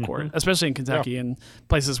basketball court, especially in Kentucky and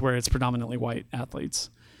places where it's predominantly white athletes.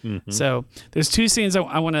 So there's two scenes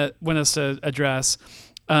I want us to address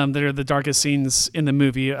that are the darkest scenes in the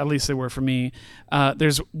movie. At least they were for me.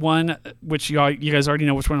 There's one which you guys already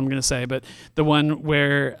know which one I'm going to say, but the one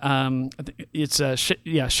where it's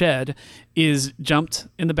Shed is jumped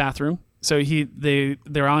in the bathroom. So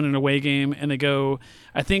they're on an away game and they go.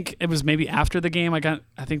 I think it was maybe after the game. I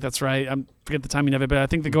think that's right. I forget the timing of it, but I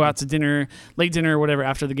think they go out to dinner, late dinner or whatever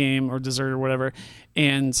after the game or dessert or whatever.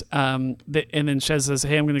 And then Shed says,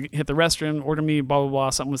 "Hey, I'm going to hit the restroom. Order me blah blah blah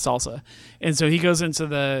something with salsa." And so he goes into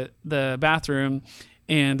the bathroom,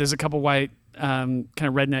 and there's a couple white kind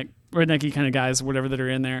of rednecky kind of guys, whatever, that are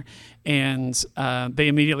in there, and they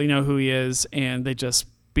immediately know who he is, and they just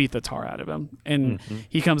beat the tar out of him. And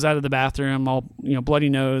he comes out of the bathroom all, bloody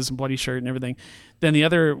nose and bloody shirt and everything. Then the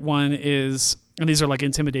other one is, and these are like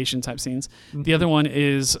intimidation type scenes. The other one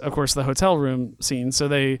is, of course, the hotel room scene. So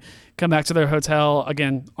they come back to their hotel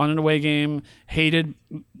again on an away game, hated.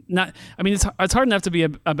 It's hard enough to be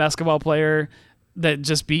a basketball player that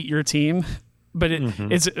just beat your team, but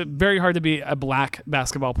it's very hard to be a black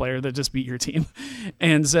basketball player that just beat your team.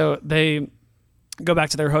 And so they go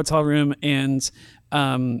back to their hotel room, and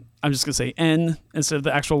I'm just going to say N instead of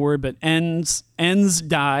the actual word, but N's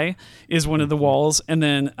die is one of the walls. And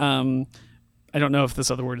then I don't know if this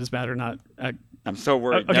other word is bad or not. I'm so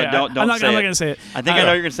worried. Okay, no, don't I'm not say going to say it. I think I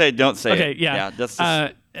know you're going to say it. Don't say it. Okay, yeah. That's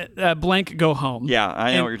just, blank go home. yeah,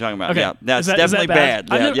 I know what you're talking about. Okay. Yeah, that's Is that definitely bad?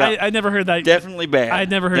 bad. I never heard that. Definitely bad. I had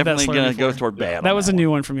never heard definitely that slur gonna before. go toward bad. That on was a one.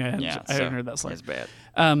 new one for me. I hadn't heard that slur. It's bad.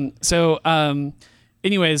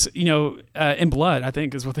 Anyways, in blood, I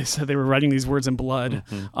think is what they said. They were writing these words in blood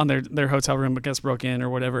on their hotel room, I guess broke in or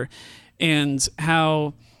whatever. And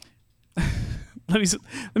how let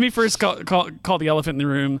me first call the elephant in the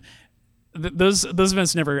room. Those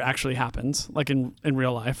events never actually happened, like in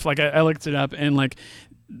real life. Like I looked it up, and like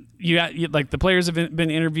you like the players have been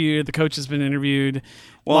interviewed, the coach has been interviewed.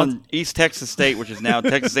 Well, in East Texas State, which is now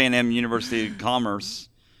Texas A&M University of Commerce,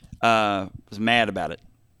 was mad about it.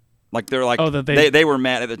 Like they're like, they were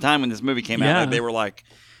mad at the time when this movie came out. Like,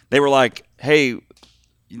 they were like, hey,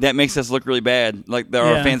 that makes us look really bad. Like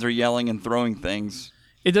our fans are yelling and throwing things.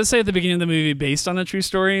 It does say at the beginning of the movie based on a true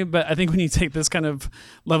story, but I think when you take this kind of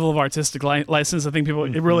level of artistic license, I think it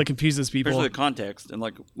really confuses people. Especially the context and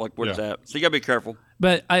like what is that? So you gotta be careful.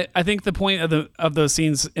 But I think the point of those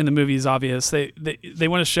scenes in the movie is obvious. They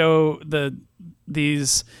want to show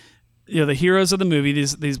these the heroes of the movie,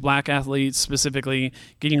 these black athletes specifically,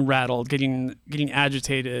 getting rattled, getting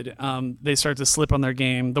agitated. They start to slip on their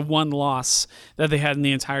game. The one loss that they had in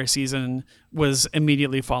the entire season was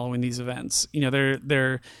immediately following these events.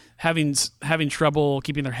 They're having trouble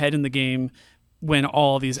keeping their head in the game when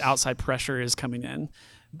all these outside pressure is coming in.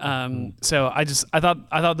 So I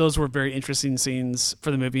thought those were very interesting scenes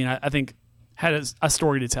for the movie, and I think had a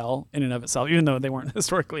story to tell in and of itself, even though they weren't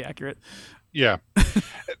historically accurate. Yeah.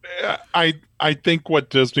 I think what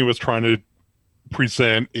Disney was trying to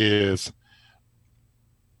present is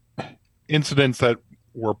incidents that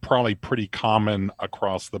were probably pretty common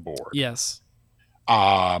across the board. Yes.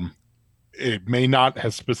 It may not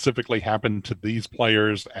have specifically happened to these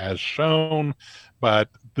players as shown, but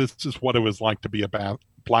this is what it was like to be a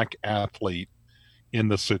black athlete in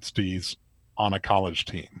the 60s on a college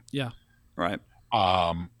team. Yeah. Right.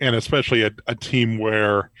 And especially a team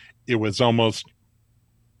where it was almost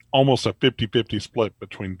a 50-50 split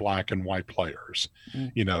between black and white players.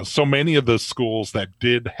 So many of the schools that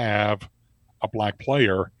did have a black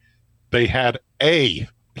player, they had a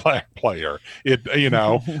black player.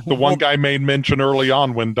 The one guy made mention early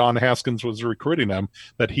on when Don Haskins was recruiting him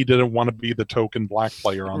that he didn't want to be the token black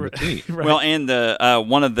player on the team. Right. Well, and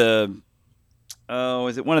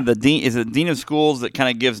is it dean of schools that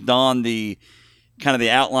kind of gives Don the kind of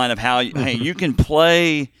the outline of how hey, you can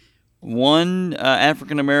play one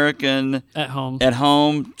African American at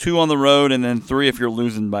home, 2 on the road, and then 3 if you're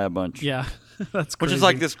losing by a bunch. Yeah, that's crazy. Which is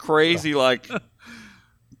like this crazy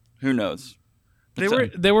who knows? They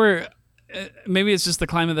were maybe it's just the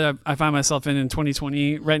climate that I find myself in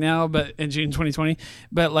 2020 right now, but in June 2020.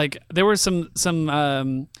 But like there were some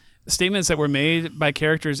statements that were made by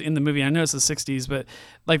characters in the movie. I know it's the 60s, but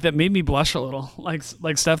like that made me blush a little. Like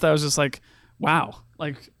stuff that I was just like, wow.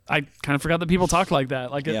 Like I kind of forgot that people talked like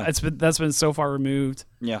that. Like that's been so far removed.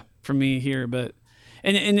 Yeah. From me here, but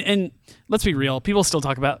and let's be real, people still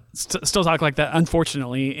talk like that.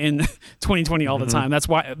 Unfortunately, in 2020 all the time. That's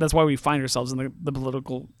why we find ourselves in the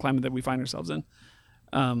political climate that we find ourselves in.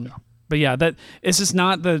 But yeah, that it's just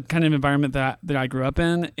not the kind of environment that I grew up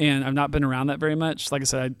in, and I've not been around that very much. Like I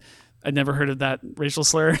said, I'd never heard of that racial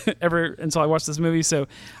slur ever until I watched this movie. So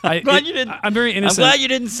I'm very innocent. I'm glad you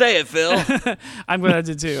didn't say it, Phil. I'm glad I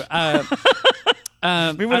did too.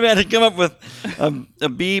 We would have had to come up with a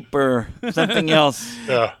beep or something else.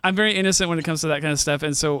 Yeah. I'm very innocent when it comes to that kind of stuff,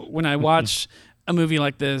 and so when I watch a movie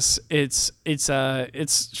like this, it's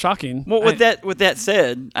shocking. Well, with that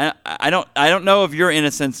said, I don't know of your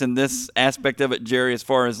innocence in this aspect of it, Jerry. As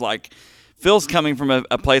far as like Phil's coming from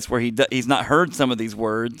a place where he's not heard some of these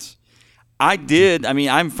words. I did. I mean,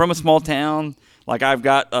 I'm from a small town. Like I've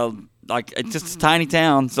got it's just a tiny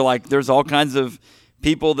town. So like, there's all kinds of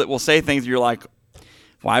people that will say things. You're like,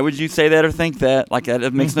 why would you say that or think that? Like that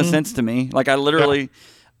it makes no sense to me. Like I literally.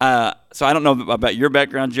 So I don't know about your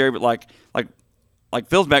background, Jerry, but like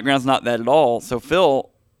Phil's background's not that at all. So Phil,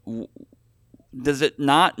 does it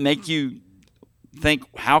not make you think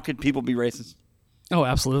how could people be racist? Oh,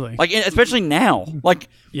 absolutely. Like especially now, like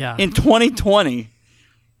in 2020.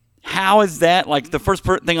 How is that like the first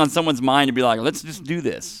thing on someone's mind to be like, let's just do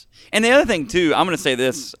this? And the other thing too, I'm going to say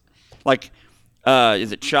this, like,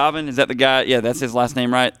 is it Chauvin? Is that the guy? Yeah, that's his last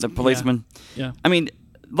name, right? The policeman. Yeah. I mean,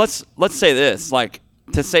 let's say this, like,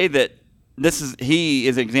 to say that he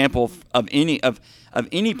is an example of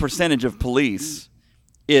any percentage of police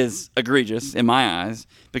is egregious in my eyes,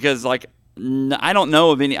 because like I don't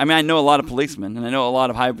know of any. I mean, I know a lot of policemen and I know a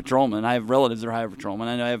lot of highway patrolmen. I have relatives that are highway patrolmen.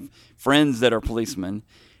 I have friends that are policemen.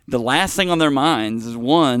 The last thing on their minds is,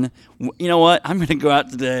 one, you know what? I'm going to go out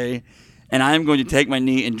today, and I'm going to take my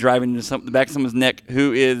knee and drive into the back of someone's neck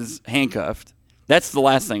who is handcuffed. That's the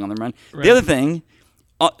last thing on their mind. Right. The other thing,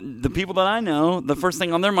 the people that I know, the first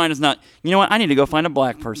thing on their mind is not, you know what? I need to go find a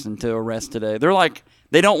black person to arrest today. They're like,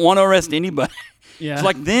 they don't want to arrest anybody. Yeah. So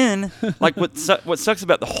like then, like what sucks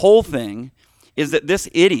about the whole thing is that this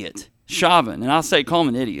idiot, Chauvin, and I'll say call him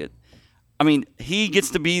an idiot. I mean, he gets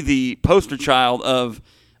to be the poster child of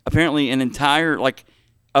apparently an entire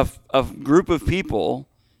a group of people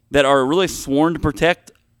that are really sworn to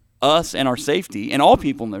protect us and our safety and all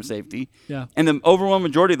people and their safety. Yeah. And the overwhelming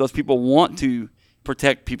majority of those people want to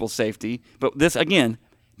protect people's safety. But this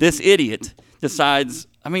idiot decides,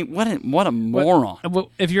 I mean, what a moron.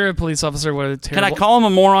 If you're a police officer, what a terrible... Can I call him a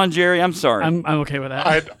moron, Jerry? I'm sorry. I'm okay with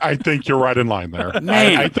that. I think you're right in line there.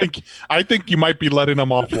 Man. I think you might be letting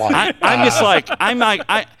him off line. I'm just like, I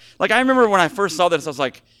remember when I first saw this, I was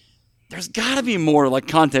like, there's got to be more like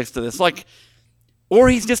context to this. Like, or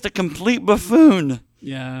he's just a complete buffoon.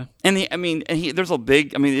 Yeah. And there's a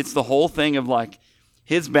big, it's the whole thing of like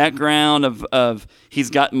his background of he's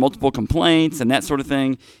got multiple complaints and that sort of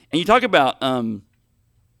thing. And you talk about, I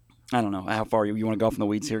don't know how far you want to go off in the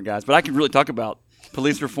weeds here, guys, but I could really talk about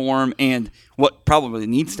police reform and what probably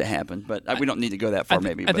needs to happen, but we don't need to go that far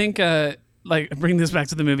maybe. I think, like, bring this back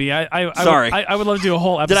to the movie. Sorry. I would love to do a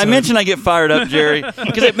whole episode. Did I mention I get fired up, Jerry?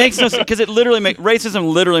 Because it makes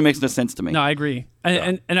racism literally makes no sense to me. No, I agree,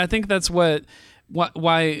 and I think that's why.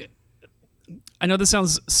 I know this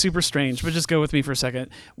sounds super strange, but just go with me for a second.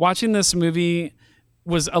 Watching this movie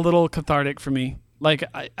was a little cathartic for me. Like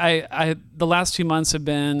I the last 2 months have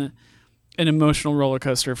been an emotional roller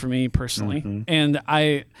coaster for me personally, and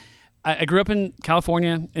I grew up in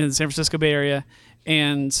California in the San Francisco Bay Area,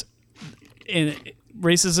 and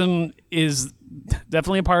racism is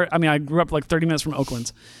definitely a part. I mean, I grew up like 30 minutes from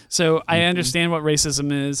Oakland, so I understand what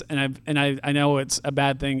racism is, and I know it's a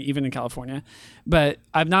bad thing even in California, but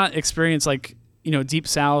I've not experienced like, you know, deep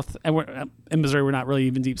South, and in Missouri we're not really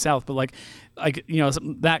even deep South, but like you know,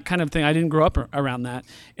 that kind of thing. I didn't grow up around that,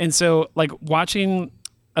 and so like watching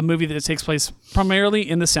a movie that takes place primarily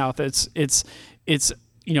in the South, it's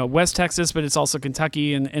you know, West Texas, but it's also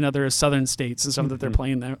Kentucky and other southern states and stuff that they're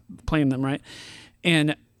playing them, right?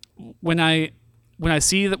 And when I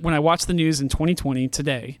watch the news in 2020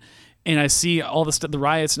 today, and I see all the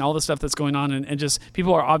riots and all the stuff that's going on, and just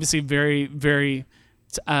people are obviously very, very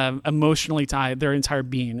emotionally tied. Their entire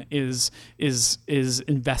being is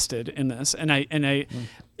invested in this, and I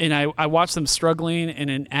watch them struggling and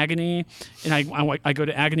in agony, and I go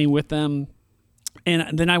to agony with them,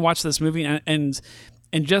 and then I watch this movie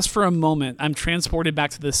and just for a moment, I'm transported back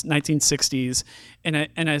to this 1960s,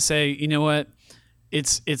 and I say, you know what,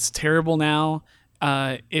 it's terrible now.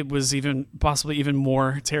 It was possibly even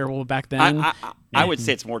more terrible back then. I would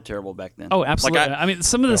say it's more terrible back then. Oh, absolutely. Like I mean,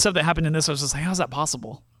 some of the stuff that happened in this, I was just like, how's that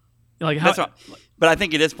possible? Like, but I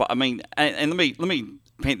think it is. I mean, and let me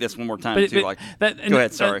paint this one more time too. Go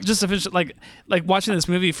ahead. Sorry. Just to finish, like watching this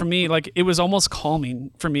movie for me, like it was almost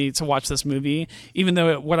calming for me to watch this movie, even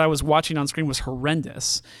though what I was watching on screen was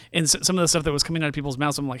horrendous, and some of the stuff that was coming out of people's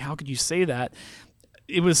mouths, I'm like, how could you say that?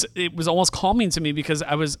 it was almost calming to me because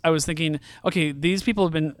I was thinking, okay, these people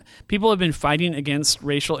have been fighting against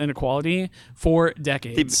racial inequality for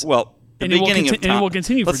decades. The beginning of time. And it will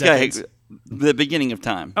continue for decades. The beginning of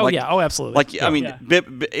time. Oh, yeah. Oh, absolutely. Like, I mean,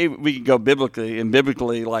 we could go biblically, and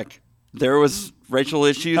biblically, like, there was racial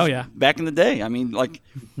issues back in the day. I mean, like...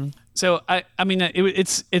 So, it kind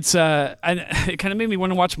of made me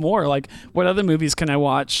want to watch more. Like, what other movies can I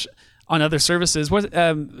watch on other services? Go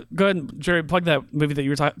ahead, Jerry, plug that movie that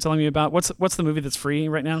you were telling me about. What's the movie that's free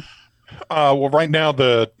right now? Well, right now,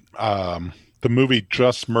 the movie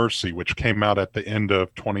Just Mercy, which came out at the end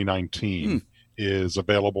of 2019, is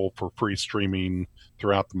available for free streaming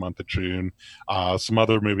throughout the month of June. Some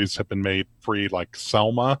other movies have been made free, like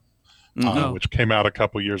Selma, which came out a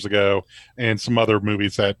couple years ago, and some other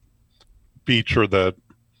movies that feature the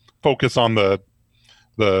focus on the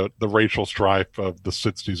racial strife of the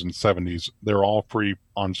 60s and 70s. They're all free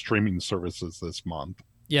on streaming services this month.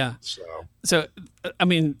 Yeah. So I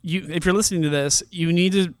mean, if you're listening to this, you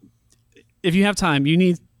need to, if you have time, you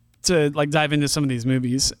need to like dive into some of these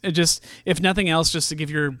movies. It just, if nothing else, just to give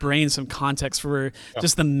your brain some context for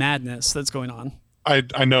just the madness that's going on.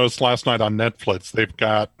 I noticed last night on Netflix, they've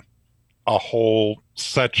got a whole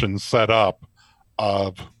section set up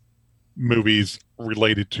of movies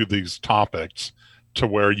related to these topics, to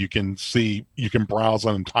where you can browse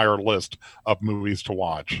an entire list of movies to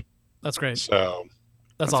watch. That's great. So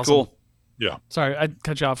that's awesome. Cool. Yeah. Sorry, I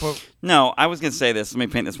cut you off. No, I was going to say this. Let me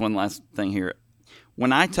paint this one last thing here.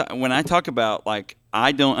 When I talk about, like,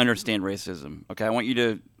 I don't understand racism. Okay, I want you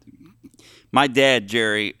to. My dad,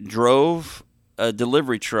 Jerry, drove a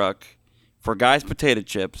delivery truck for Guy's Potato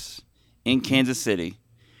Chips in Kansas City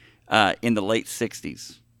in the late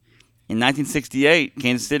 '60s. In 1968,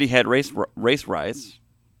 Kansas City had race riots.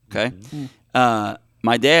 Okay,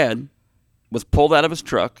 my dad was pulled out of his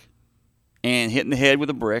truck and hit in the head with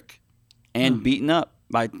a brick and beaten up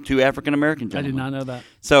by two African American gentlemen. I did not know that.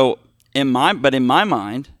 So in my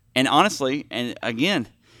mind, and honestly, and again,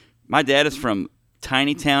 my dad is from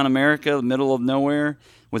tiny town America, the middle of nowhere.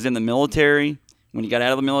 Was in the military. When he got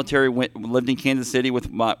out of the military, lived in Kansas City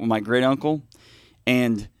with my great uncle,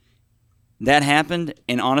 and that happened.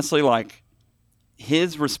 And honestly, like,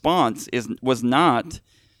 his response was not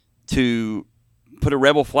to put a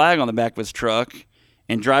rebel flag on the back of his truck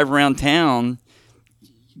and drive around town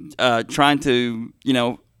trying to,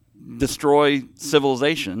 destroy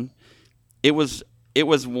civilization. It was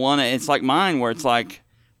one. It's like mine, where it's like,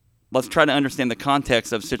 let's try to understand the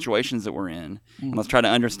context of situations that we're in, and let's try to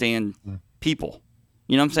understand people.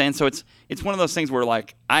 You know what I'm saying? So it's one of those things where,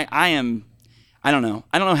 like, I don't know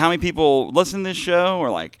how many people listen to this show, or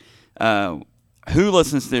like who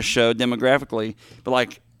listens to this show demographically, but,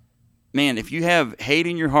 like, man, if you have hate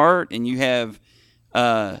in your heart and you have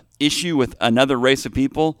issue with another race of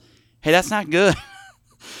people, hey, that's not good.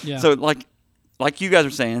 Yeah. So like you guys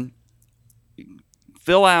are saying,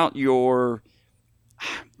 fill out your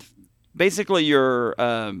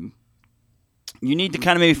you need to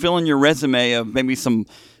kind of maybe fill in your resume of maybe some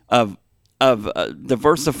of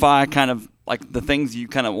diversify kind of like the things you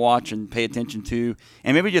kind of watch and pay attention to,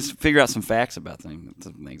 and maybe just figure out some facts about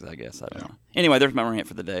things, I guess. I don't know. Anyway, there's my rant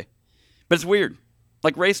for the day. But it's weird.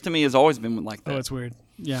 Like, race to me has always been like that. Oh, it's weird.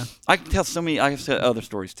 Yeah. I can tell I have said other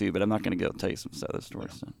stories too, but I'm not going to go tell you some other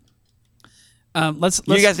stories. So. Let's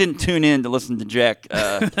you guys didn't tune in to listen to Jack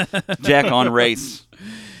on race.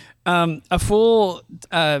 A full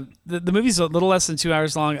the movie's a little less than 2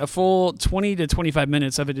 hours long. A full 20 to 25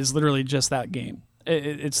 minutes of it is literally just that game.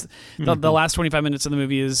 It's the last 25 minutes of the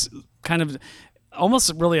movie is kind of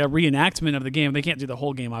almost really a reenactment of the game. They can't do the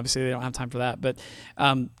whole game, obviously. They don't have time for that. But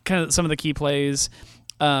kind of some of the key plays.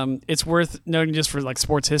 It's worth noting, just for like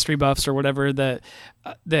sports history buffs or whatever, that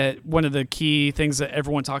one of the key things that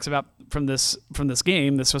everyone talks about from this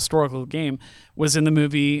game, this historical game, was in the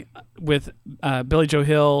movie with Billy Joe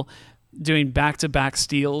Hill doing back-to-back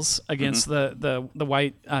steals against the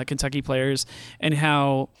white Kentucky players, and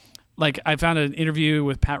how, like, I found an interview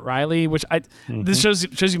with Pat Riley, which this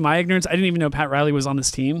shows you my ignorance. I didn't even know Pat Riley was on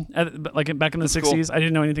this team, like back in the 60s. Cool. I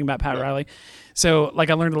didn't know anything about Pat Riley. So, like,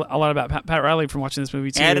 I learned a lot about Pat Riley from watching this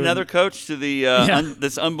movie too. Add another coach to the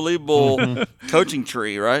this unbelievable coaching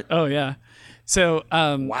tree, right? Oh yeah. So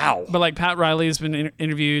wow. But, like, Pat Riley has been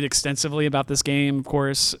interviewed extensively about this game, of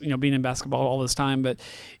course, being in basketball all this time. But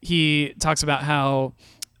he talks about how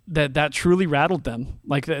that truly rattled them.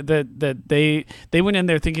 Like, that they went in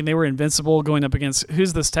there thinking they were invincible, going up against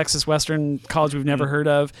who's this Texas Western college we've never heard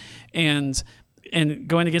of, and and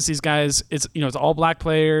going against these guys, it's all black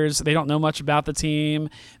players. They don't know much about the team.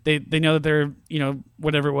 They know that they're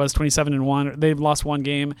whatever it was 27-1. They've lost one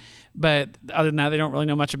game, but other than that, they don't really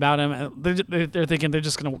know much about them. They're thinking they're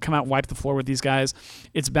just going to come out and wipe the floor with these guys.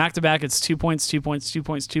 It's back to back. It's 2 points, 2 points, 2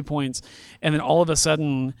 points, 2 points, and then all of a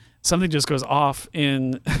sudden something just goes off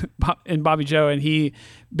in Bobby Joe, and he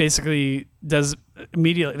basically does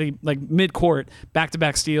immediately, like mid-court,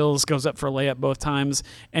 back-to-back steals, goes up for a layup both times,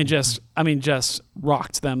 and just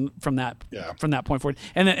rocked them from that point forward.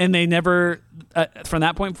 And they never from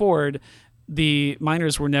that point forward, the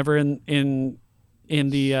Miners were never in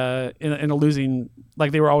a losing,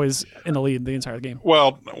 like they were always in the lead the entire game.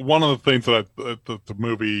 Well, one of the things that the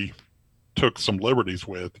movie took some liberties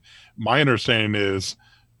with, my understanding is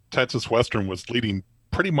Texas Western was leading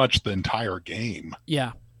pretty much the entire game.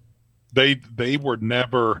 Yeah. They were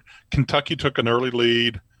never, Kentucky took an early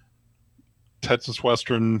lead, Texas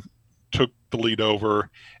Western took the lead over,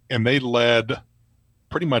 and they led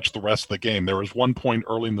pretty much the rest of the game. There was 1 point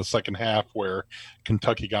early in the second half where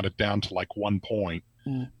Kentucky got it down to like 1 point,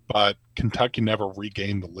 but Kentucky never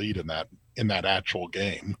regained the lead in that actual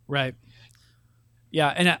game. Right. Yeah,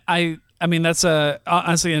 and I mean, that's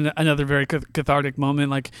honestly another very cathartic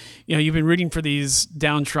moment. Like, you've been rooting for these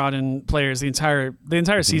downtrodden players the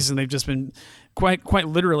entire season. They've just been quite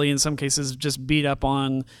literally, in some cases, just beat up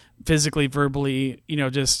on physically, verbally,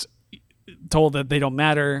 just told that they don't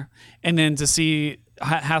matter. And then to see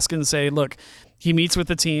Haskins say, look, he meets with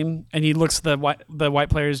the team and he looks at the white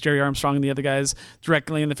players, Jerry Armstrong and the other guys,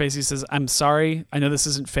 directly in the face. He says, I'm sorry. I know this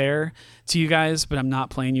isn't fair to you guys, but I'm not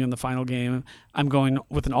playing you in the final game. I'm going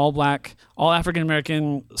with an all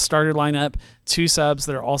African-American starter lineup, 2 subs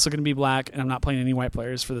that are also going to be black, and I'm not playing any white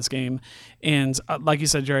players for this game. And like you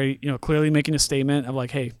said, Jerry, clearly making a statement of like,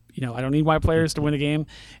 hey, I don't need white players to win a game.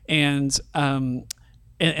 And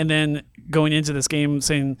then going into this game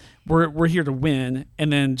saying we're here to win,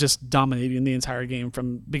 and then just dominating the entire game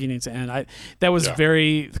from beginning to end. That was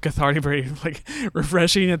very cathartic, very like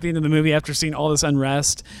refreshing at the end of the movie after seeing all this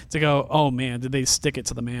unrest to go, oh man, did they stick it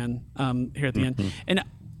to the man here at the end? And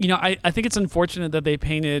I think it's unfortunate that they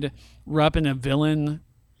painted Rupp in a villain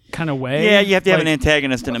kind of way. Yeah, you have to have an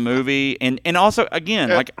antagonist in a movie, and also again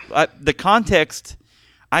the context.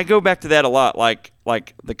 I go back to that a lot, like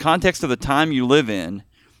the context of the time you live in.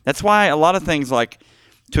 That's why a lot of things, like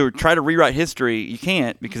to try to rewrite history, you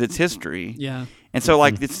can't, because it's history. Yeah. And so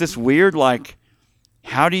it's this weird, like,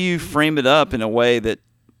 how do you frame it up in a way that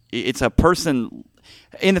it's a person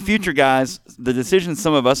in the future, guys, the decisions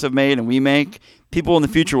some of us have made and we make, people in the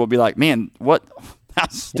future will be like, man, how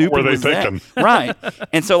stupid was that? Right.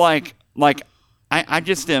 And so I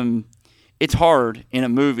just am, it's hard in a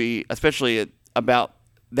movie, especially about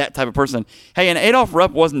that type of person. Hey, and Adolph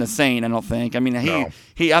Rupp wasn't a saint, I don't think. I mean,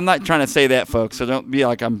 he I'm not trying to say that, folks, so don't be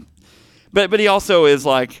like I'm. But he also is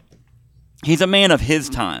like, he's a man of his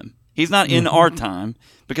time. He's not in our time,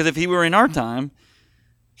 because if he were in our time,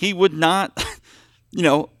 he would not,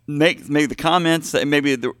 make the comments.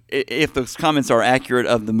 Maybe if those comments are accurate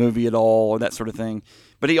of the movie at all or that sort of thing.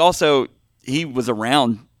 But he was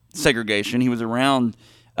around segregation. He was around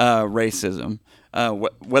racism.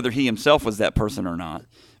 Whether he himself was that person or not,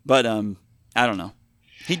 but I don't know.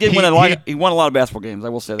 He did win a lot. He won a lot of basketball games. I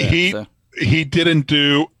will say that. He didn't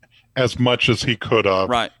do as much as he could have,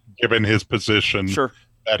 right, given his position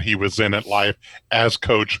that he was in at life as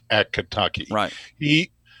coach at Kentucky. Right.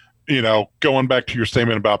 He, going back to your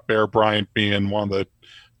statement about Bear Bryant being one of the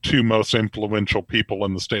 2 most influential people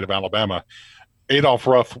in the state of Alabama, Adolph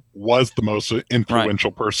Rupp was the most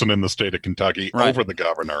influential person in the state of Kentucky over the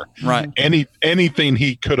governor. Right. Anything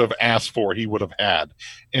he could have asked for, he would have had.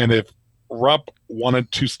 And if Rupp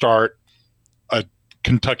wanted to start a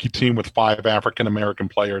Kentucky team with 5 African-American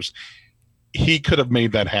players, he could have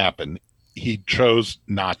made that happen. He chose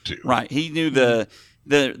not to. Right. He knew the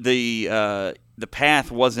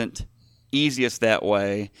path wasn't easiest that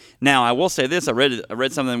way. Now, I will say this. I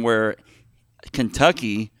read something where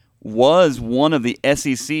Kentucky was one of the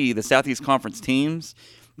SEC, the Southeast Conference teams,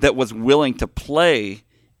 that was willing to play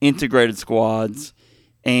integrated squads,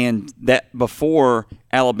 and that before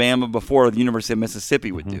Alabama, before the University of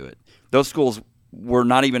Mississippi would do it. Those schools were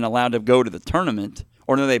not even allowed to go to the tournament,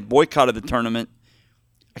 or no, they boycotted the tournament.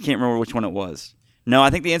 I can't remember which one it was. No,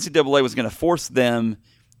 I think the NCAA was going to force them,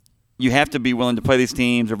 you have to be willing to play these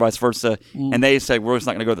teams or vice versa. And they said, we're just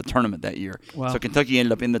not going to go to the tournament that year. Wow. So Kentucky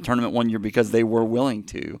ended up in the tournament one year because they were willing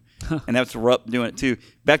to. And that's Rupp doing it too.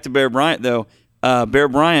 Back to Bear Bryant, though. Bear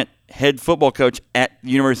Bryant, head football coach at the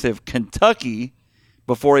University of Kentucky,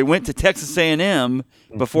 before he went to Texas A&M,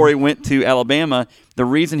 before he went to Alabama. The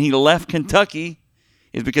reason he left Kentucky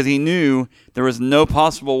is because he knew there was no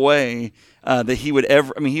possible way that he would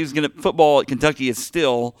ever. I mean, he was going to football at Kentucky is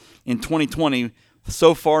still in 2020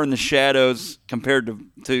 so far in the shadows compared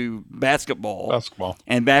to basketball. Basketball.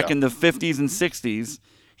 And back in the 50s and 60s,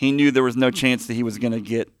 he knew there was no chance that he was going to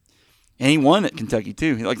get. And he won at Kentucky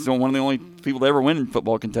too. He's one of the only people to ever win in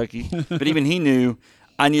football at Kentucky. But even he knew,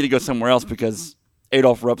 I need to go somewhere else because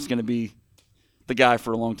Adolph Rupp's going to be the guy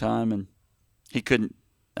for a long time, and he couldn't.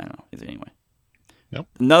 I don't know. Anyway. Yep.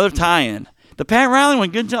 Another tie-in. The Pat Riley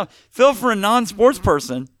one. Good job, Phil, for a non-sports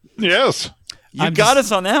person. Yes. You got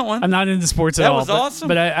us on that one. I'm not into sports at all. That was awesome.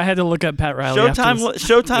 But I had to look up Pat Riley.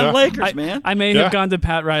 Showtime Lakers, man. I may have gone to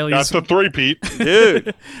Pat Riley's. That's the three-peat.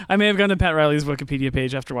 Dude. I may have gone to Pat Riley's Wikipedia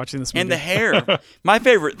page after watching this movie. And the hair. My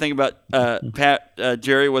favorite thing about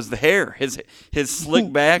Jerry was the hair. His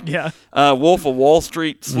slick back, Wolf of Wall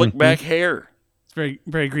Street slick back hair. It's very,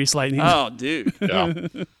 very Grease Lightning. Oh, dude. Yeah.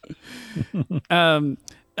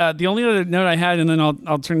 The only other note I had, and then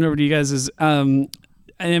I'll turn it over to you guys, is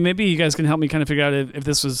and maybe you guys can help me kind of figure out if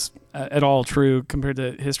this was at all true compared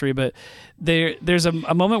to history, but there's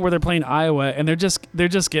a moment where they're playing Iowa and they're just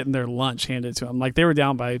getting their lunch handed to them. Like they were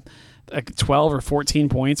down by like 12 or 14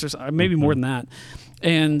 points or maybe more than that.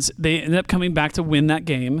 And they end up coming back to win that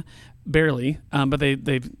game, barely, but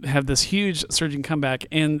they have this huge surging comeback.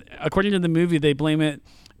 And according to the movie, they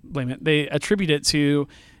they attribute it to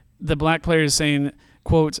the black players saying,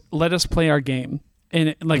 quote, "Let us play our game."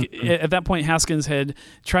 And at that point, Haskins had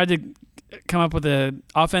tried to come up with an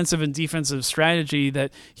offensive and defensive strategy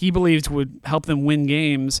that he believed would help them win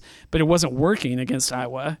games, but it wasn't working against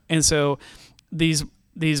Iowa. And so these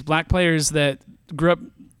black players that grew up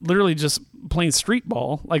literally just playing street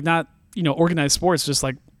ball, like not organized sports, just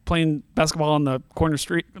like playing basketball on the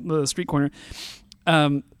street corner,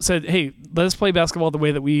 said, "Hey, let us play basketball the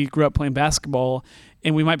way that we grew up playing basketball,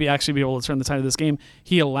 and we might be able to turn the tide of this game."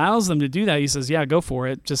 He allows them to do that. He says, "Yeah, go for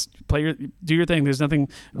it. Just do your thing. There's nothing.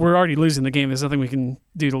 We're already losing the game. There's nothing we can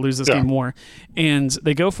do to lose this game more." And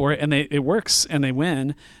they go for it, and it works, and they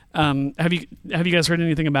win. Have you guys heard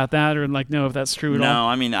anything about that, or know if that's true at all? No,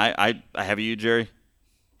 I mean, I have you, Jerry.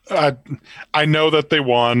 I know that they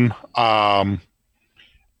won.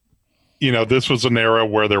 This was an era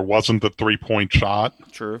where there wasn't the 3-point shot.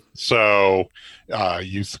 True. So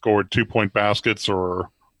you scored 2-point baskets or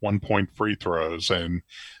 1-point free throws. And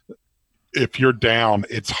if you're down,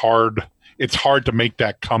 it's hard to make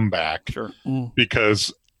that comeback. Sure.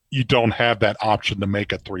 Because you don't have that option to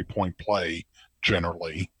make a 3-point play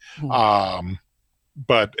generally.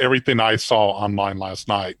 But everything I saw online last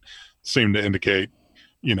night seemed to indicate,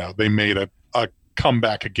 they made a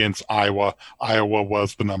comeback against Iowa. Iowa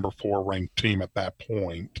was the number 4 ranked team at that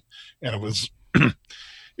point, and it was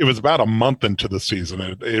it was about a month into the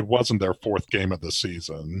season. It wasn't their 4th game of the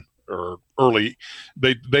season or early.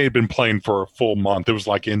 They had been playing for a full month. It was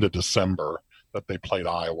like into December that they played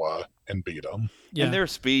Iowa and beat them. Yeah. And their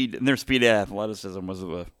speed and athleticism was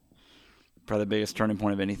probably the biggest turning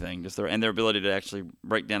point of anything. Just their ability to actually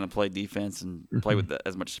break down and play defense and play with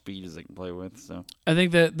as much speed as they can play with. So I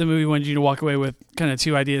think that the movie wanted you to walk away with kind of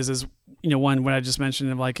 2 ideas. Is one, what I just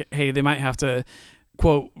mentioned, of hey, they might have to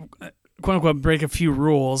quote unquote break a few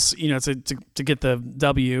rules, to get the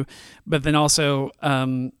W, but then also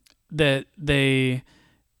that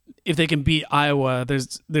if they can beat Iowa,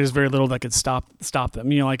 there's very little that could stop them.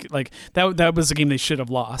 That was a game they should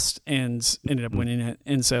have lost and ended up winning it.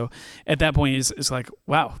 And so at that point, it's like,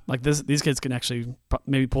 wow, these kids can actually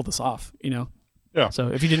maybe pull this off. Yeah. So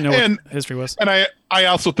if you didn't know what history was, and I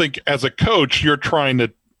also think as a coach, you're trying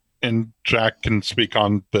to, and Jack can speak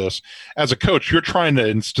on this. As a coach, you're trying to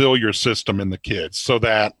instill your system in the kids so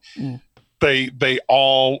that. They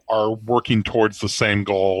all are working towards the same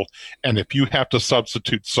goal. And if you have to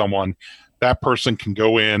substitute someone, that person can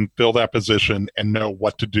go in, fill that position, and know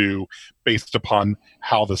what to do based upon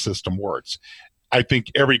how the system works. I think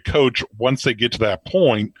every coach, once they get to that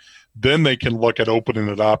point, then they can look at opening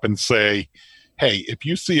it up and say, hey, if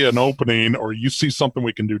you see an opening or you see something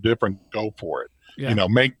we can do different, go for it. Yeah.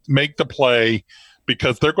 Make the play,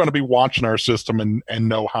 because they're going to be watching our system and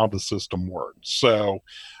know how the system works. So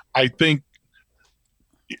I think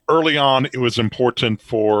early on, it was important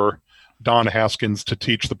for Don Haskins to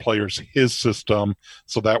teach the players his system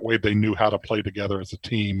so that way they knew how to play together as a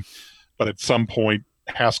team. But at some point,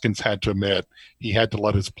 Haskins had to admit he had to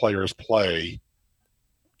let his players play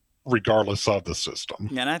regardless of the system.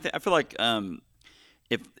 Yeah, and I feel like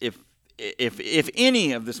if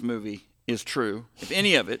any of this movie is true, if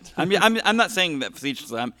any of it, I'm not saying that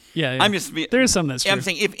facetiously. I'm just there is some that's true. I'm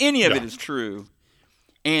saying if any of it is true.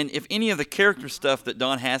 And if any of the character stuff that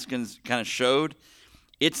Don Haskins kind of showed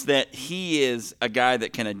It's that he is a guy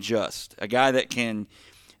that can adjust, a guy that can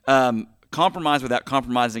compromise without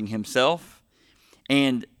compromising himself.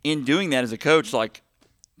 And in doing that as a coach, like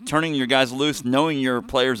turning your guys loose, knowing your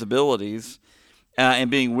players' abilities,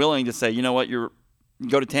 and being willing to say, you know what,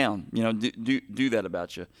 go to town. You know, do that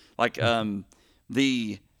about you. Like there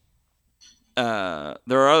are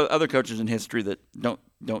other coaches in history that don't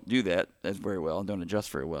do that as very well and don't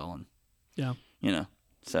adjust very well. And you know,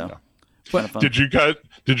 so. Yeah. Kind of fun. Did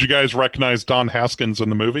you guys recognize Don Haskins in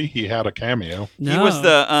the movie? He had a cameo. No. He was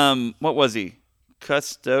the what was he?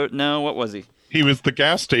 No, what was he? He was the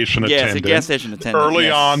gas station attendant. Yes, the gas station attendant. Early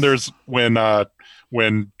on, there's when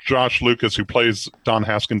Josh Lucas, who plays Don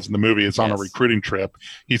Haskins in the movie, is on a recruiting trip,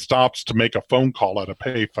 he stops to make a phone call at a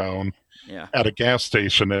payphone at a gas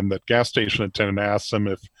station, and the gas station attendant asks him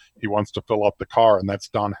if he wants to fill up the car, and that's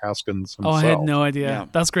Don Haskins himself. Oh, I had no idea. Yeah.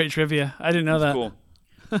 That's great trivia. I didn't know that. Cool.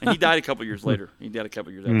 And he died a couple years later.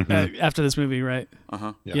 After this movie, right?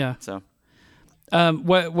 Yeah. So,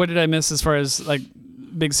 what did I miss as far as like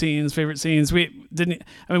big scenes, favorite scenes? We didn't.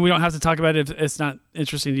 I mean, we don't have to talk about it if it's not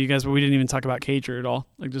interesting to you guys, but we didn't even talk about Cager at all,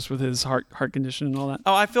 like just with his heart condition and all that.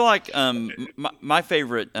 Oh, I feel like my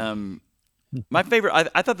favorite. I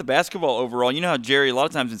thought the basketball overall. You know how Jerry, a lot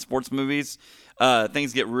of times in sports movies,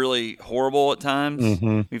 things get really horrible at times.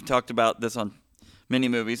 Mm-hmm. We've talked about this on many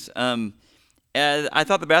movies. And I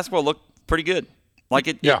thought the basketball looked pretty good. Like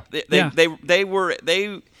they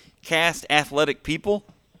cast athletic people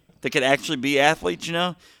that could actually be athletes. You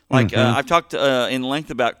know, like I've talked in length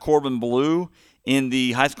about Corbin Bleu in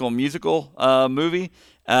the High School Musical movie,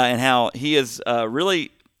 and how he is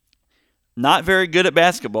really not very good at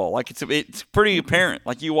basketball. Like it's pretty apparent.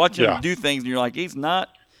 Like you watch him do things, and you're like, he's not.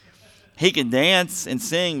 He can dance and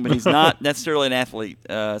sing, but he's not necessarily an athlete.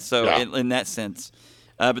 In that sense.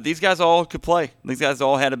 But these guys all could play. These guys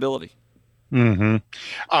all had ability. Mm-hmm.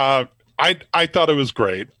 I thought it was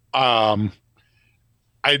great. I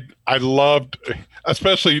loved,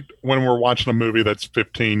 especially when we're watching a movie that's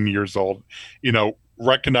 15 years old, you know,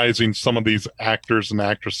 recognizing some of these actors and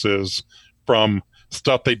actresses from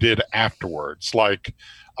stuff they did afterwards. Like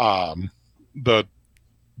the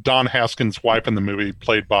Don Haskins' wife in the movie,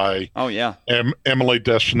 played by Emily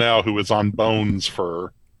Deschanel, who was on Bones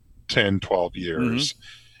for 10, 12 years.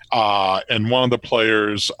 And one of the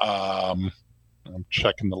players, I'm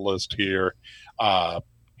checking the list here,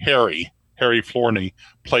 Harry Florney,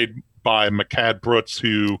 played by McCad Brooks,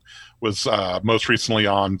 who was most recently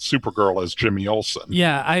on Supergirl as Jimmy Olsen.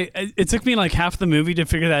 Yeah, it took me like half the movie to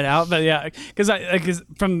figure that out, but yeah, because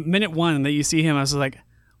from minute one that you see him, I was like,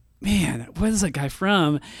 man, what is that guy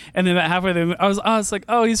from? And then about halfway there, I was like,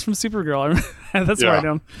 oh, he's from Supergirl. That's where I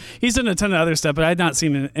know him. He's done a ton of other stuff, but I had not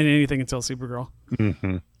seen him in anything until Supergirl.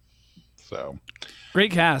 Mm-hmm. So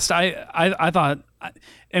great cast. I thought,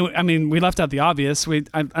 and I mean, we left out the obvious. I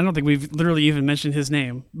don't think we've literally even mentioned his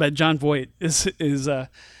name, but John Voight is the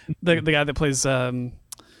guy that plays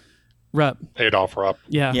Rupp. Adolph Rupp.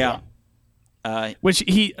 Yeah. Which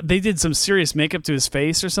they did some serious makeup to his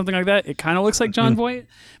face or something like that. It kind of looks like John Voight,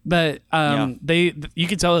 but you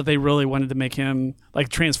could tell that they really wanted to make him like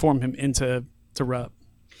transform him into Rupp.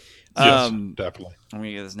 Yes, definitely. Let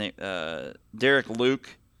me get his name. Derek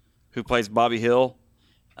Luke, who plays Bobby Hill,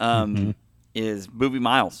 is Boobie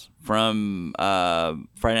Miles from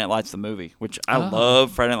Friday Night Lights the movie, which I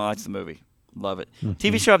love. Friday Night Lights the movie, love it.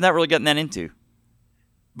 TV show I've not really gotten that into.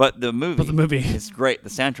 But the movie is great.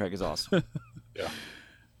 The soundtrack is awesome. Yeah,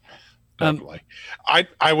 definitely.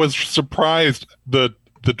 I was surprised the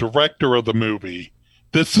director of the movie.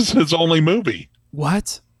 This is his only movie.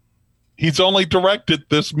 What? He's only directed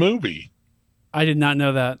this movie. I did not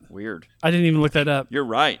know that. Weird. I didn't even look that up. You're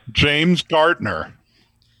right. James Gardner.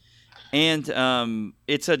 And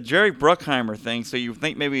it's a Jerry Bruckheimer thing. So you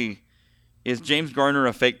think maybe. Is James Garner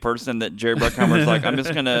a fake person that Jerry Bruckheimer is like, I'm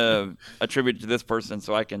just going to attribute to this person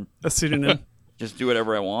so I can a pseudonym, just do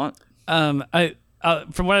whatever I want? From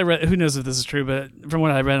what I read, who knows if this is true, but from what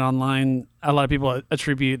I read online, a lot of people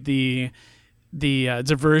attribute the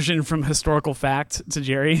diversion from historical fact to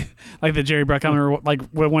Jerry, like that Jerry Bruckheimer like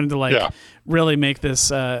wanted to really make this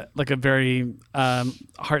like a very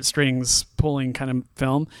heartstrings pulling kind of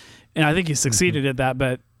film, and I think he succeeded at that,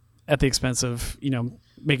 but at the expense of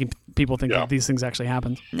making people think that these things actually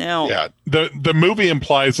happened. Now, the movie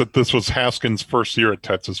implies that this was Haskins' first year at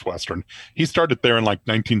Texas Western. He started there in like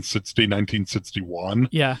 1960, 1961.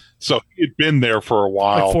 Yeah. So he'd been there for a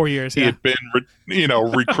while. Like 4 years. He had been,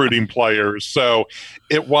 recruiting players. So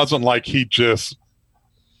it wasn't like he just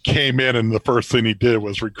came in and the first thing he did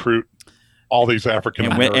was recruit all these African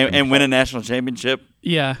Americans and win a national championship.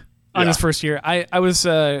 Yeah. on his first year. I was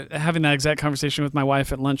having that exact conversation with my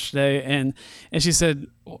wife at lunch today, and she said,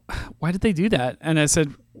 "Why did they do that?" And I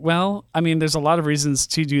said, "Well, I mean, there's a lot of reasons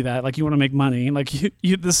to do that. Like, you want to make money. Like,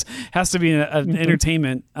 this has to be an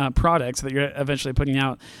entertainment product that you're eventually putting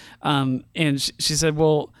out." And she said,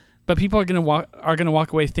 "Well, but people are going to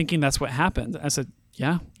walk away thinking that's what happened." I said,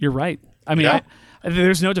 "Yeah, you're right. I mean,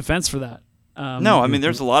 there's no defense for that." No, I mean,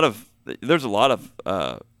 there's a lot of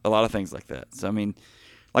things like that. So I mean,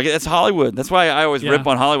 like, it's Hollywood. That's why I always rip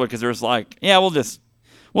on Hollywood, because there's like, we'll just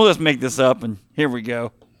make this up and here we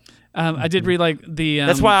go. I did read like the.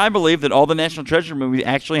 That's why I believe that all the National Treasure movies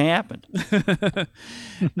actually happened.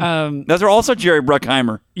 Those are also Jerry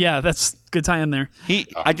Bruckheimer. Yeah, that's good tie in there.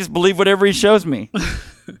 I just believe whatever he shows me.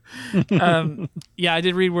 I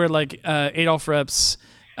did read where like Adolph Rupp's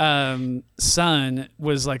son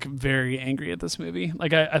was like very angry at this movie.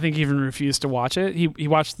 Like I think he even refused to watch it. He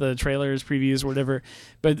watched the trailers, previews, or whatever,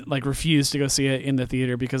 but like refused to go see it in the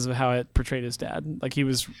theater because of how it portrayed his dad. Like he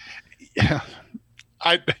was. Yeah,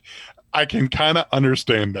 I can kind of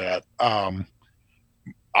understand that. I'll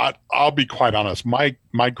be quite honest. My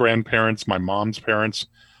grandparents, my mom's parents,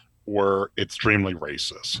 were extremely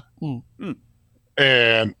racist.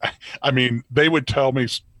 And I mean, they would tell me,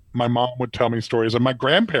 my mom would tell me stories, and my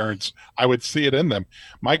grandparents, I would see it in them.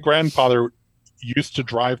 My grandfather used to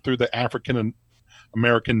drive through the African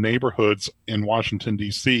American neighborhoods in Washington,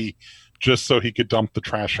 D.C., just so he could dump the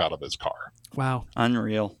trash out of his car. Wow.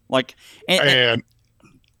 Unreal. Like, yeah.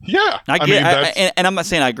 I get and I'm not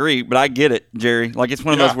saying I agree, but I get it, Jerry. Like, it's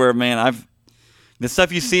one of those where, man, the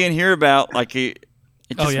stuff you see and hear about, like, it's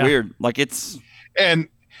just weird. Like, it's. And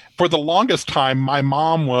for the longest time, my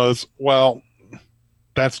mom was, well,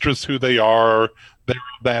 that's just who they are. They're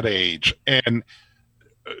that age. And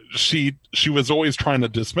she was always trying to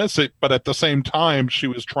dismiss it, but at the same time, she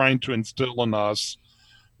was trying to instill in us,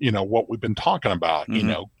 what we've been talking about,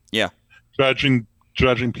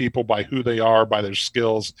 judging people by who they are, by their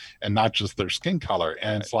skills, and not just their skin color.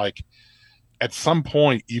 And it's like, at some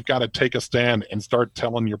point, you've got to take a stand and start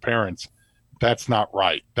telling your parents, that's not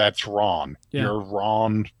right. That's wrong. Yeah. You're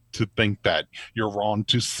wrong to think that. You're wrong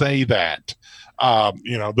to say that.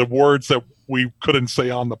 The words that we couldn't say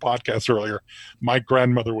on the podcast earlier, my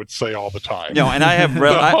grandmother would say all the time. No, and I have,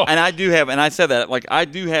 I said that, like, I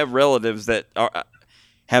do have relatives that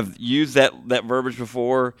have used that verbiage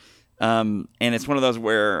before. And it's one of those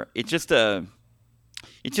where it's just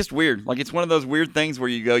weird. Like, it's one of those weird things where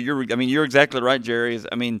you go, you're exactly right, Jerry.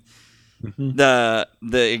 The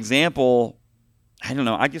example, I don't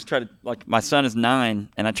know. I just try to, like, my son is 9,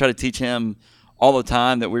 and I try to teach him all the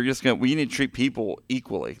time that we need to treat people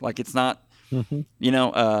equally. Like, it's not,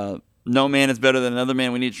 no man is better than another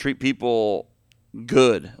man. We need to treat people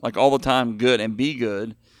good, like, all the time, good, and be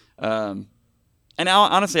good. And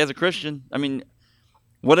honestly, as a Christian, I mean,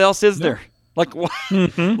 what else is there? Like,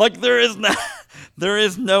 like, there is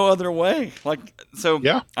no other way. Like, so,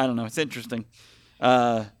 I don't know. It's interesting.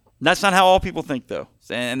 That's not how all people think, though.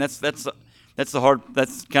 And that's the hard,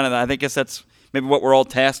 that's kind of, I think that's maybe what we're all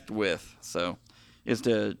tasked with. So, is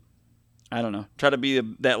to, I don't know, try to be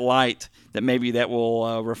that light that maybe that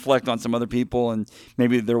will reflect on some other people, and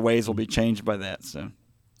maybe their ways will be changed by that. So,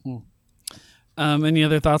 any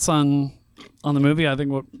other thoughts on the movie? I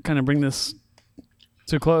think we'll kind of bring this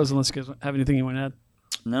to a close, unless you guys have anything you want to add.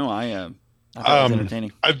 No, I thought it was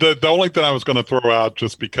entertaining. The only thing I was going to throw out,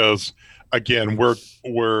 just because, again, we're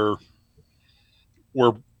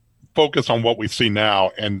focused on what we see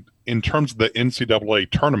now, and in terms of the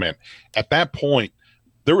NCAA tournament, at that point,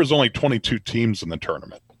 there was only 22 teams in the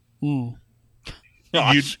tournament. The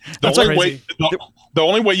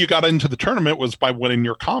only way you got into the tournament was by winning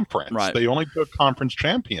your conference. Right. They only took conference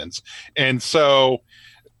champions, and so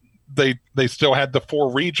they still had the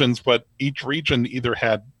 4 regions, but each region either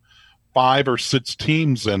had 5 or 6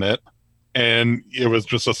 teams in it, and it was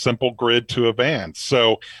just a simple grid to advance.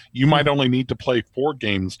 So you might only need to play 4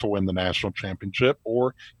 games to win the national championship,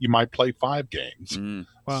 or you might play 5 games.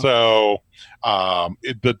 Wow. So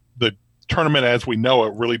the tournament as we know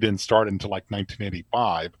it really didn't start until like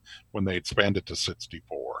 1985, when they expanded to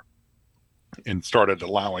 64 and started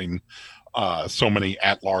allowing so many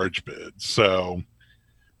at-large bids. So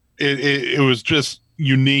it was just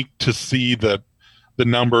unique to see the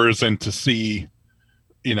numbers, and to see,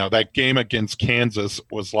 that game against Kansas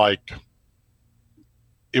was like,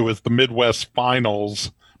 it was the Midwest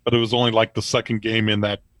Finals, but it was only like the second game in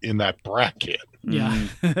that bracket. Yeah.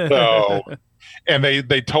 So, and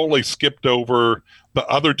they totally skipped over the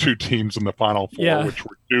other 2 teams in the Final Four, which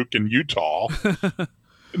were Duke and Utah.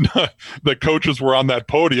 the coaches were on that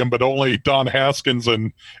podium, but only Don Haskins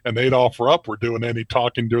and Adolph Rupp were doing any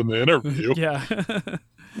talking during the interview. Yeah.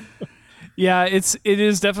 Yeah, it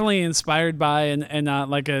is definitely inspired by and not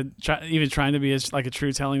like even trying to be like a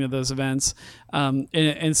true telling of those events.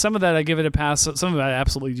 And some of that I give it a pass. Some of it I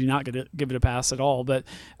absolutely do not give it a pass at all. But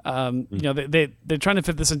you know, they're trying to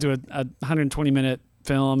fit this into a 120-minute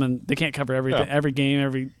film, and they can't cover everything, every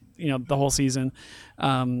game, the whole season.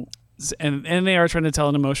 And they are trying to tell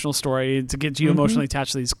an emotional story to get you emotionally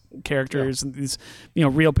attached to these characters and these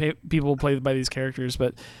real people played by these characters.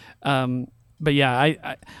 But yeah,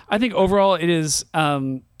 I think overall it is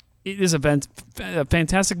a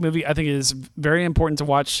fantastic movie. I think it is very important to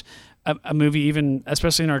watch a movie, even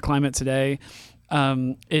especially in our climate today.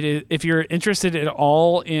 It is, if you're interested at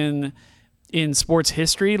all in sports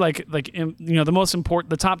history,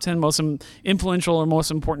 the top 10 most influential or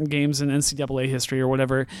most important games in NCAA history or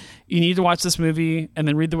whatever, you need to watch this movie and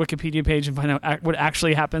then read the Wikipedia page and find out what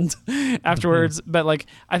actually happened afterwards. But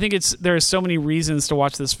I think there are so many reasons to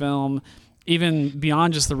watch this film, even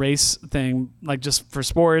beyond just the race thing, just for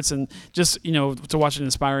sports and just, to watch an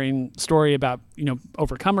inspiring story about,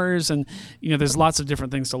 overcomers. And, there's lots of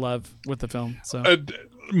different things to love with the film. So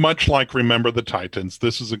much like Remember the Titans,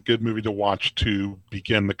 this is a good movie to watch to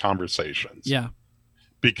begin the conversations. Yeah.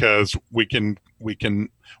 Because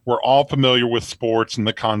we're all familiar with sports and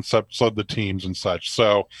the concepts of the teams and such.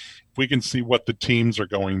 So if we can see what the teams are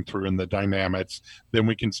going through and the dynamics, then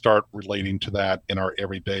we can start relating to that in our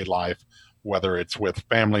everyday life, whether it's with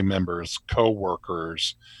family members,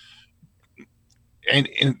 co-workers, and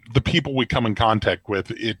the people we come in contact with.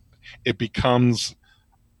 It becomes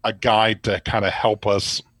a guide to kind of help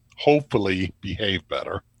us hopefully behave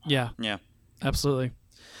better. Yeah. Yeah. Absolutely.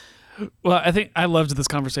 Well, I think I loved this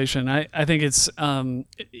conversation. I think it's, on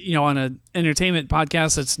an entertainment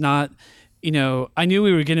podcast, it's not, I knew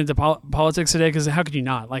we would get into politics today because how could you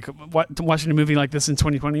not? Watching a movie like this in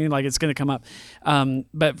 2020, it's going to come up.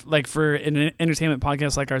 But for an entertainment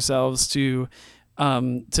podcast like ourselves to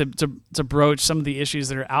broach some of the issues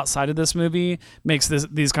that are outside of this movie makes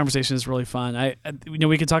these conversations really fun.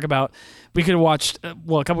 We could talk about, we could have watched, a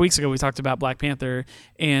couple weeks ago we talked about Black Panther,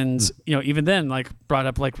 and even then brought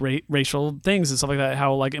up racial things and stuff like that,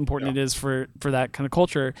 how important it is for that kind of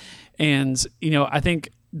culture. And I think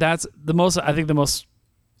that's the most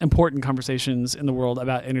important conversations in the world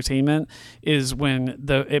about entertainment is when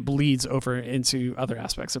it bleeds over into other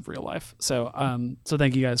aspects of real life. So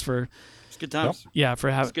thank you guys for good times. Yeah, for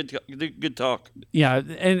having good talk. Yeah,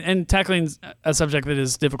 and tackling a subject that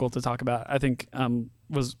is difficult to talk about, I think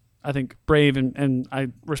was brave, and I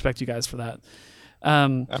respect you guys for that.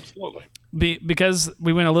 Absolutely. Because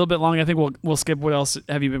we went a little bit long, I think we'll skip what else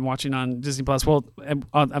have you been watching on Disney Plus. Well,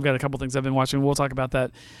 I've got a couple things I've been watching. We'll talk about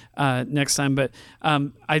that next time. But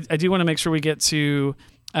I do want to make sure we get to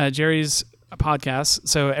Jerry's podcast.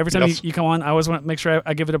 So every time you come on, I always want to make sure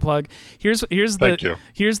I give it a plug. Here's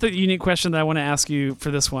the unique question that I want to ask you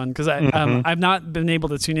for this one, because I've not been able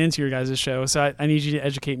to tune into your guys' show, so I need you to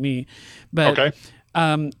educate me. But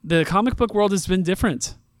the comic book world has been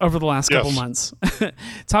different over the last couple months.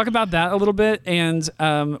 Talk about that a little bit, and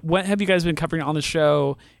what have you guys been covering on the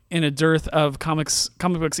show in a dearth of comic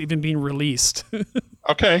books even being released?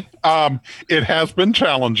 Okay. It has been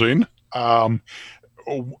challenging.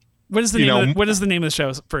 What is the name? What is the name of the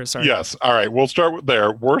show first? Sorry. Yes. All right. We'll start with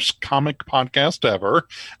there. Worst comic podcast ever.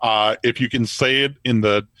 If you can say it in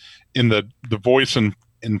the voice and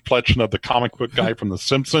inflection of the comic book guy from The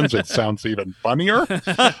Simpsons, it sounds even funnier.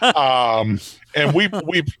 And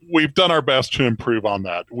we've done our best to improve on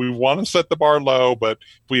that. We want to set the bar low, but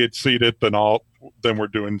if we exceed it, then we're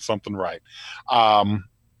doing something right.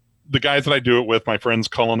 The guys that I do it with, my friends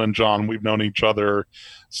Cullen and John, we've known each other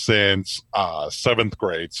since 7th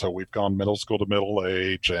grade. So we've gone middle school to middle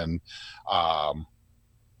age, and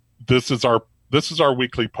this is our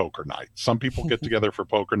weekly poker night. Some people get together for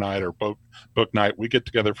poker night or book night. We get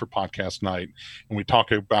together for podcast night, and we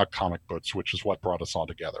talk about comic books, which is what brought us all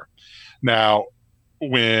together. Now,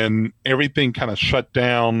 when everything kind of shut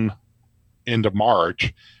down into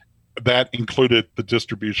March, that included the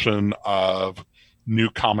distribution of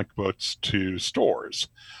new comic books to stores.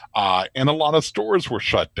 And a lot of stores were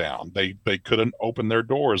shut down. They couldn't open their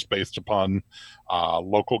doors based upon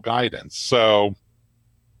local guidance. So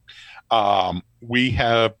we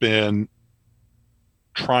have been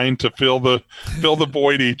trying to fill the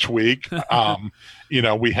void each week.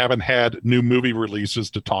 We haven't had new movie releases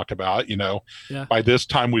to talk about. By this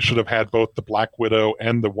time we should have had both the Black Widow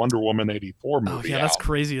and the Wonder Woman 84 movie. Oh, yeah, that's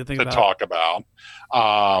crazy to talk about.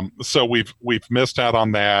 So we've missed out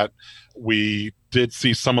on that. We did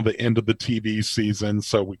see some of the end of the TV season,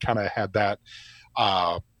 so we kind of had that.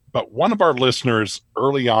 But one of our listeners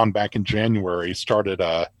early on back in January started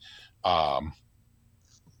a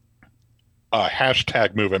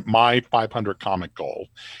hashtag movement, my 500 comic goal.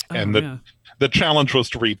 And the challenge was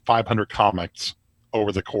to read 500 comics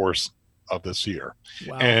over the course of this year.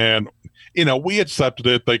 Wow. And, we accepted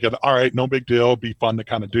it, thinking, all right, no big deal, it'd be fun to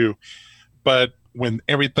kind of do. But when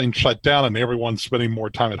everything shut down and everyone's spending more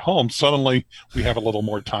time at home, suddenly we have a little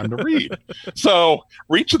more time to read. So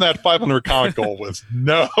reaching that 500 comic goal was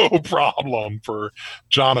no problem for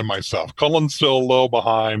John and myself. Cullen's still a little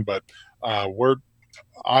behind, but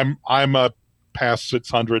I'm up past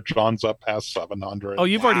 600. John's up past 700. Oh,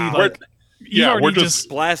 you've already we're just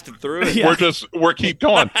blasted through it. Yeah. We're keep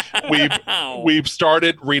going. We've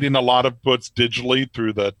started reading a lot of books digitally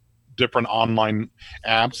through the different online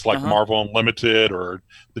apps like Marvel Unlimited or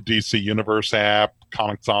the DC Universe app,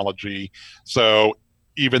 Comixology. So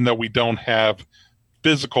even though we don't have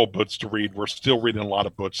physical books to read, we're still reading a lot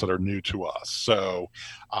of books that are new to us. So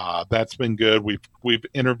that's been good. We've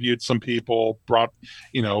interviewed some people,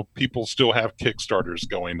 people still have Kickstarters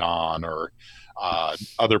going on or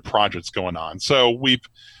other projects going on. So we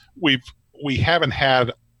haven't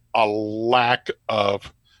had a lack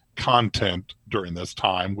of content during this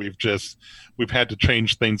time. We've had to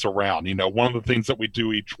change things around. One of the things that we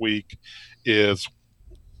do each week is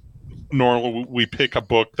normally we pick a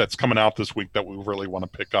book that's coming out this week that we really want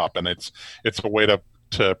to pick up, and it's a way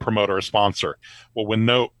to promote our sponsor. Well, when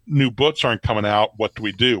no new books aren't coming out, what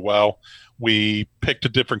do? Well, we picked a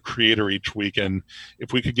different creator each week, and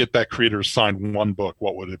if we could get that creator to sign one book,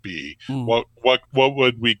 what would it be? What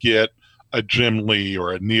would we get a Jim Lee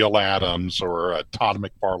or a Neil Adams or a Todd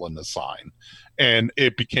McFarlane to sign? And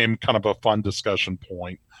it became kind of a fun discussion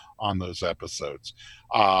point on those episodes.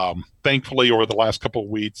 Thankfully, over the last couple of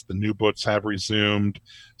weeks, the new books have resumed.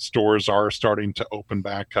 Stores are starting to open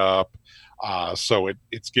back up. So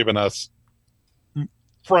it's given us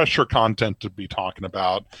fresher content to be talking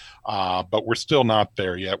about, but we're still not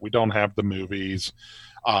there yet. We don't have the movies.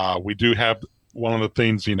 We do have one of the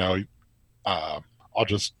things, I'll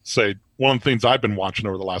just say one of the things I've been watching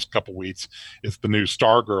over the last couple of weeks is the new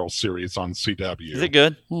Stargirl series on CW. Is it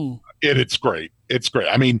good? It's great. It's great.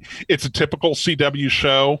 I mean, it's a typical CW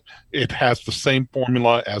show. It has the same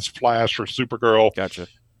formula as Flash or Supergirl. Gotcha.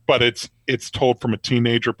 But it's told from a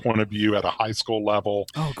teenager point of view at a high school level.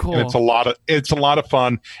 Oh, cool. And it's a lot of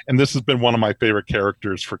fun. And this has been one of my favorite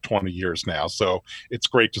characters for 20 years now. So it's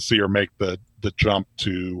great to see her make the jump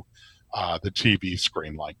to the TV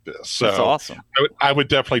screen like this. So that's awesome. I would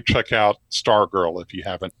definitely check out Stargirl if you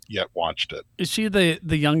haven't yet watched it. Is she the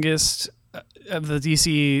youngest of the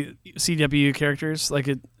DC CW characters?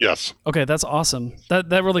 Yes. Okay, that's awesome.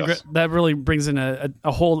 That really brings in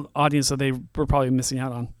a whole audience that they were probably missing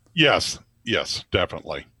out on. Yes,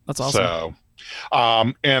 definitely. That's awesome. So,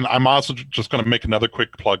 and I'm also just going to make another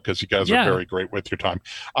quick plug because you guys are very great with your time.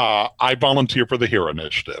 I volunteer for the Hero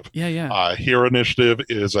Initiative. Yeah. Hero Initiative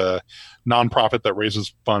is a nonprofit that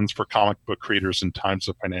raises funds for comic book creators in times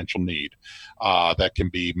of financial need. That can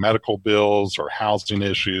be medical bills or housing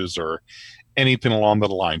issues or anything along the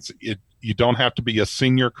lines. You don't have to be a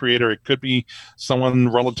senior creator. It could be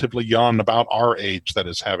someone relatively young, about our age, that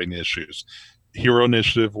is having issues. Hero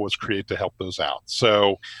Initiative was created to help those out.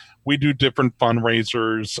 So we do different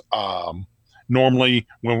fundraisers. Normally,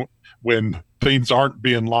 when things aren't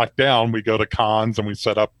being locked down, we go to cons and we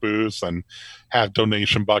set up booths and have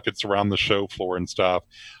donation buckets around the show floor and stuff.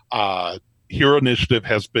 Hero Initiative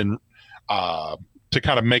has been, to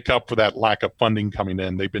kind of make up for that lack of funding coming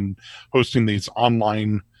in, they've been hosting these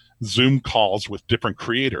online Zoom calls with different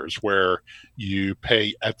creators where you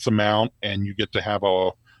pay X amount and you get to have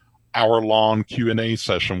a hour-long Q&A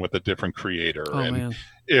session with a different creator. Oh, and man.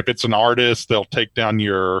 If it's an artist, they'll take down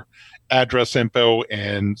your address info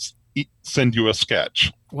and send you a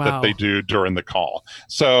sketch that they do during the call.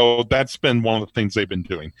 So that's been one of the things they've been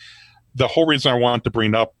doing. The whole reason I wanted to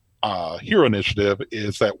bring up Hero Initiative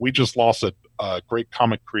is that we just lost a great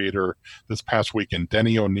comic creator this past weekend.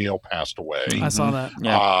 Denny O'Neil passed away. I saw that.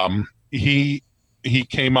 Yeah. He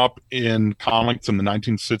came up in comics in the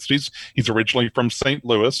 1960s. He's originally from St.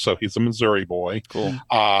 Louis, so he's a Missouri boy. Cool.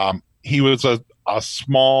 He was a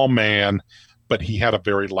small man, but he had a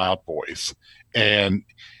very loud voice. And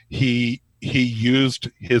he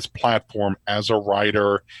used his platform as a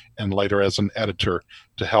writer and later as an editor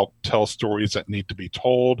to help tell stories that need to be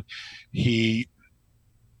told. He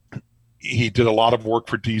did a lot of work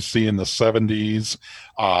for DC in the 70s,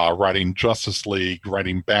 writing Justice League,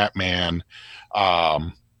 writing Batman,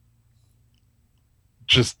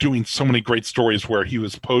 just doing so many great stories where he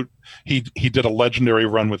was he did a legendary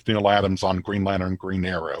run with Neil Adams on Green Lantern, Green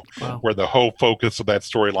Arrow, where the whole focus of that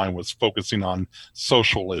storyline was focusing on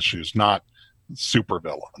social issues, not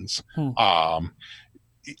supervillains.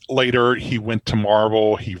 Later, he went to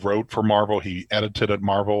Marvel. He wrote for Marvel. He edited at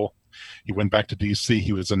Marvel. He went back to DC.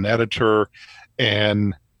 He was an editor,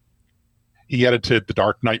 and he edited the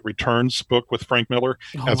Dark Knight Returns book with Frank Miller,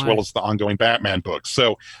 as well as the ongoing Batman books.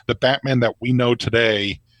 So the Batman that we know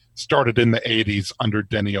today started in the 80s under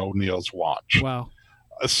Denny O'Neil's watch. Wow.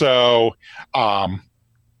 So,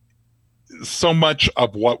 so much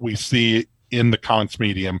of what we see in the comics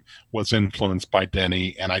medium was influenced by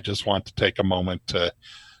Denny, and I just want to take a moment to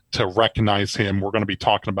recognize him. We're going to be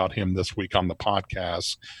talking about him this week on the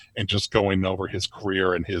podcast and just going over his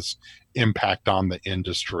career and his impact on the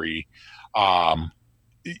industry.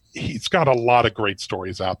 He's got a lot of great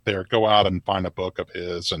stories out there. Go out and find a book of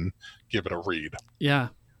his and give it a read. Yeah.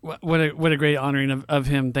 What a great honoring of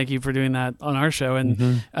him. Thank you for doing that on our show.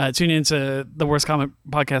 And tune into the Worst Comic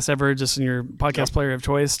Podcast Ever, just in your podcast player of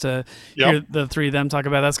choice, to hear the three of them talk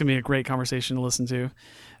about it. That's going to be a great conversation to listen to.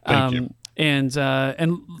 Thank you. And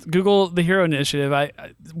Google the Hero Initiative.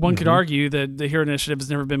 One could argue that the Hero Initiative has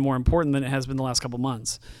never been more important than it has been the last couple of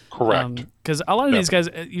months. Correct. Because a lot of these guys,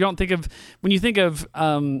 you don't think of, when you think of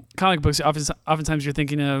comic books, oftentimes you're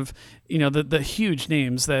thinking of, the huge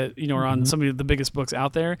names that, are on some of the biggest books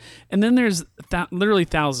out there. And then there's literally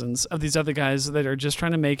thousands of these other guys that are just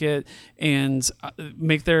trying to make it and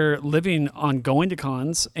make their living on going to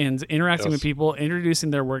cons and interacting with people, introducing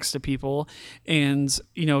their works to people, and,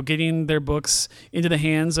 getting their books into the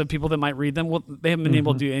hands of people that might read them. Well, they haven't been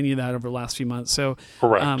able to do any of that over the last few months. So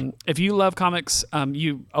if you love comics,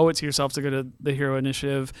 you owe it to yourself to go to the Hero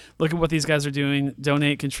Initiative, look at what these guys are doing,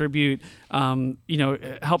 donate, contribute,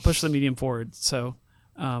 help push the medium forward. So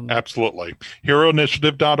absolutely.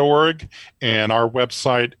 HeroInitiative.org, and our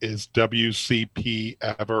website is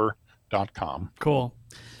wcpever.com. Cool.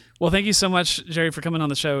 Well, thank you so much, Jerry, for coming on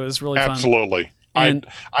the show. It was really fun. Absolutely. And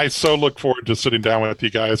I so look forward to sitting down with you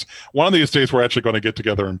guys. One of these days, we're actually going to get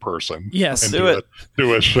together in person. Yes, and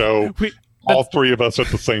do a show. All three of us at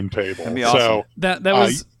the same table. That'd be awesome. So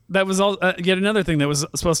that was all yet another thing that was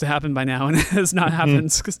supposed to happen by now and has not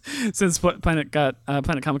happened since Planet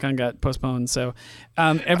Comic-Con got postponed. So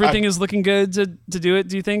everything is looking good to do it.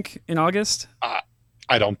 Do you think in August?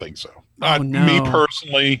 I don't think so. No. Me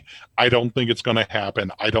personally, I don't think it's going to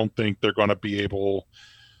happen. I don't think they're going to be able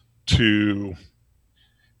to.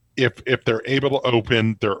 If they're able to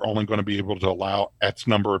open, they're only going to be able to allow X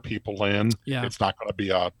number of people in. Yeah. It's not going to be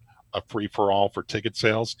a free-for-all for ticket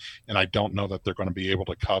sales, and I don't know that they're going to be able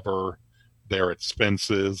to cover their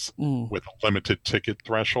expenses with a limited ticket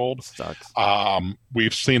threshold. Sucks.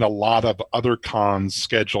 We've seen a lot of other cons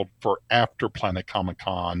scheduled for after Planet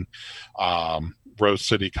Comic-Con, Rose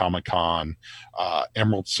City Comic-Con,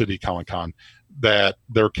 Emerald City Comic-Con, that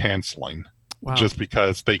they're canceling just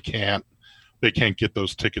because they can't get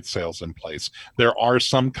those ticket sales in place. There are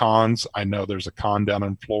some cons. I know there's a con down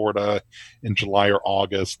in Florida in July or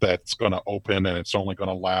August that's going to open, and it's only going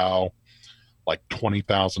to allow like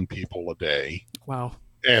 20,000 people a day. Wow.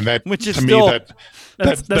 And that, which is to still, me,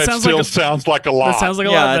 that still sounds like a lot. That sounds like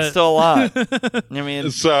a lot. Yeah, it's still a lot. I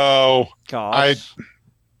mean, so gosh.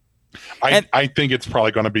 I think it's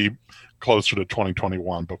probably going to be closer to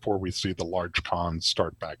 2021 before we see the large cons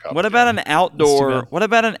start back up. What about an outdoor? What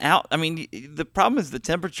about I mean, the problem is the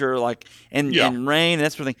temperature, and rain and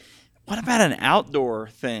that sort of thing. What about an outdoor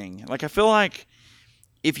thing? Like, I feel like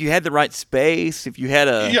if you had the right space, if you had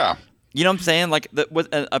you know what I'm saying, like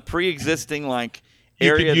a pre-existing area,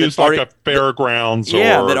 you could use a fairgrounds,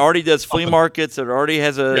 that already does flea markets. That already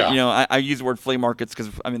has I use the word flea markets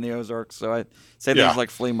because I'm in the Ozarks, so I say things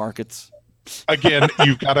like flea markets. Again,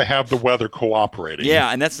 you've got to have the weather cooperating. Yeah,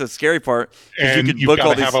 and that's the scary part. And you've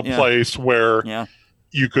got to have a place where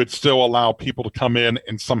you could still allow people to come in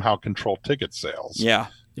and somehow control ticket sales. Yeah.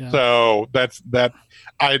 So there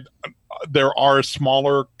are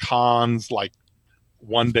smaller cons, like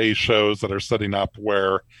one-day shows that are setting up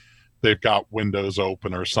where they've got windows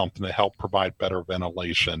open or something to help provide better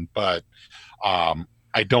ventilation. But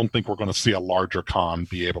I don't think we're going to see a larger con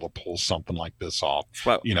be able to pull something like this off.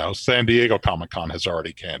 Well, San Diego Comic-Con has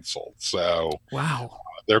already canceled. So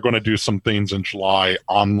they're going to do some things in July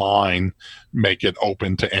online, make it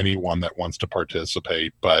open to anyone that wants to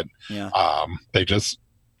participate. But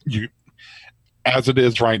as it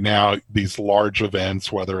is right now, these large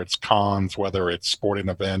events, whether it's cons, whether it's sporting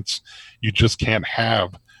events, you just can't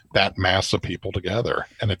have that mass of people together.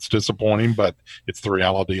 And it's disappointing, but it's the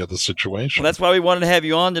reality of the situation. Well, that's why we wanted to have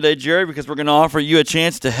you on today, Jerry, because we're going to offer you a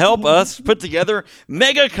chance to help us put together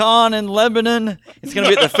MegaCon in Lebanon. It's going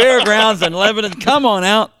to be at the fairgrounds in Lebanon. Come on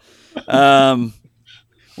out.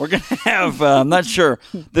 We're going to have, I'm not sure,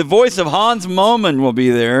 the voice of Hans Moman will be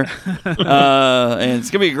there. And it's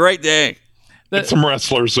going to be a great day. Get some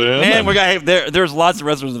wrestlers in. Man, we got there's lots of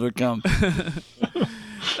wrestlers that will come.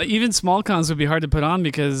 Even small cons would be hard to put on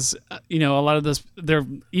because a lot of this, their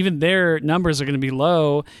numbers are going to be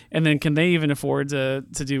low, and then can they even afford to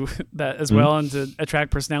do that as well and to attract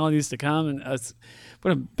personalities to come? And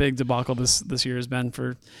what a big debacle this year has been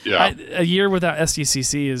for a year without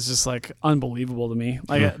SDCC is just like unbelievable to me.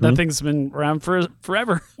 Like that thing's been around for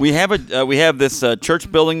forever. We have this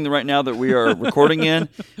church building right now that we are recording in.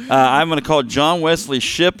 I'm going to call John Wesley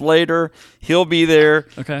Shipp later. He'll be there.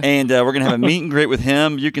 Okay. And we're going to have a meet and greet with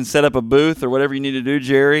him. You can set up a booth or whatever you need to do,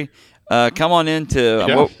 Jerry. Come on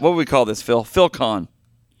into what would we call this, Phil? PhilCon.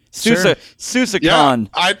 SUSACon.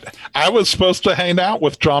 Yeah, I was supposed to hang out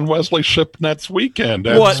with John Wesley Shipp next weekend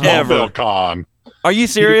at SmallvilleCon. Are you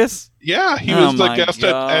serious? He was the guest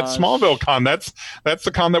at SmallvilleCon. That's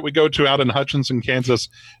the con that we go to out in Hutchinson, Kansas,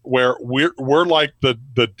 where we're like the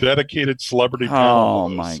dedicated celebrity. Oh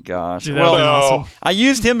my gosh! Dude, well, awesome. I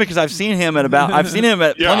used him because I've seen him at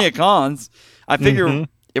plenty of cons. I figure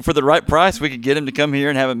if for the right price we could get him to come here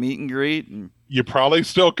and have a meet and greet. You probably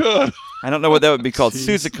still could. I don't know what that would be called.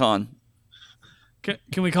 SUSACon.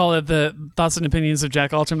 Can we call it the thoughts and opinions of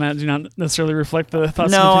Jack Alterman do not necessarily reflect the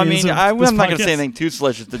thoughts and opinions I'm not going to say anything too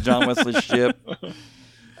salacious to John Wesley Shipp.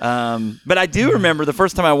 But I do remember the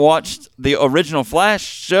first time I watched the original Flash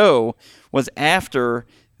show was after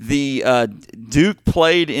the Duke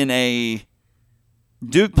played in the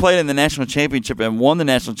national championship and won the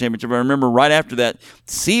national championship. I remember right after that,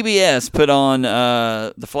 CBS put on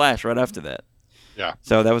the Flash right after that. Yeah.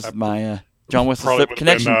 So that was my John Wesley Shipp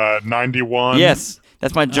connection. 91. Yes,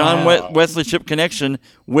 that's my John Wesley Shipp connection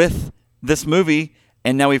with this movie,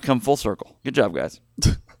 and now we've come full circle. Good job, guys.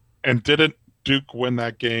 And didn't Duke win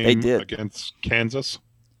that game against Kansas?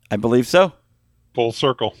 I believe so. Full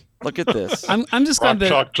circle. Look at this. I'm just glad that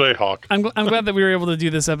Chalk Jayhawk. I'm glad that we were able to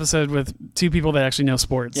do this episode with two people that actually know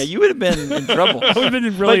sports. Yeah, you would have been in trouble. I would have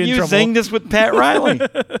been really in trouble. But you sang this with Pat Riley.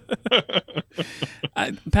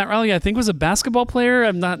 Pat Riley, I think, was a basketball player.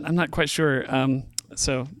 I'm not quite sure.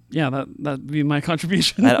 So yeah, that'd be my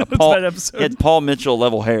contribution to that episode. He had Paul Mitchell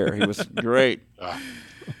level hair. He was great.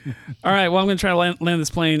 All right. Well, I'm going to try to land this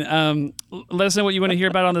plane. Let us know what you want to hear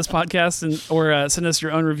about on this podcast, or send us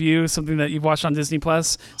your own review, something that you've watched on Disney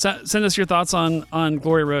Plus. Send us your thoughts on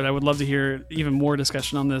Glory Road. I would love to hear even more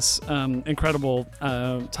discussion on this incredible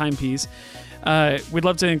timepiece. We'd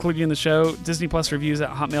love to include you in the show. Disney Plus reviews at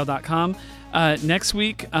hotmail.com. Next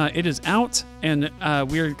week, it is out, and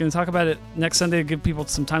we are going to talk about it next Sunday to give people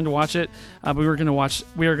some time to watch it. But we are going to watch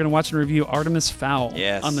and review Artemis Fowl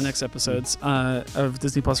on the next episodes of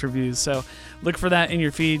Disney Plus reviews. So look for that in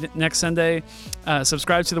your feed next Sunday.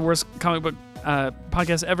 Subscribe to the worst comic book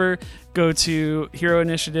podcast ever. Go to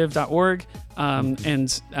heroinitiative.org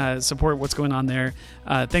and support what's going on there.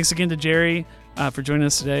 Thanks again to Jerry for joining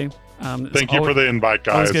us today. Thank you for the invite,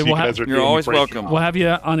 guys. You're always welcome. We'll have you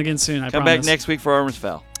on again soon. I Come promise. back next week for Artemis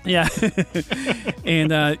Fowl. Yeah.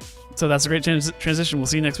 And so that's a great transition. We'll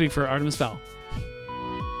see you next week for Artemis Fowl.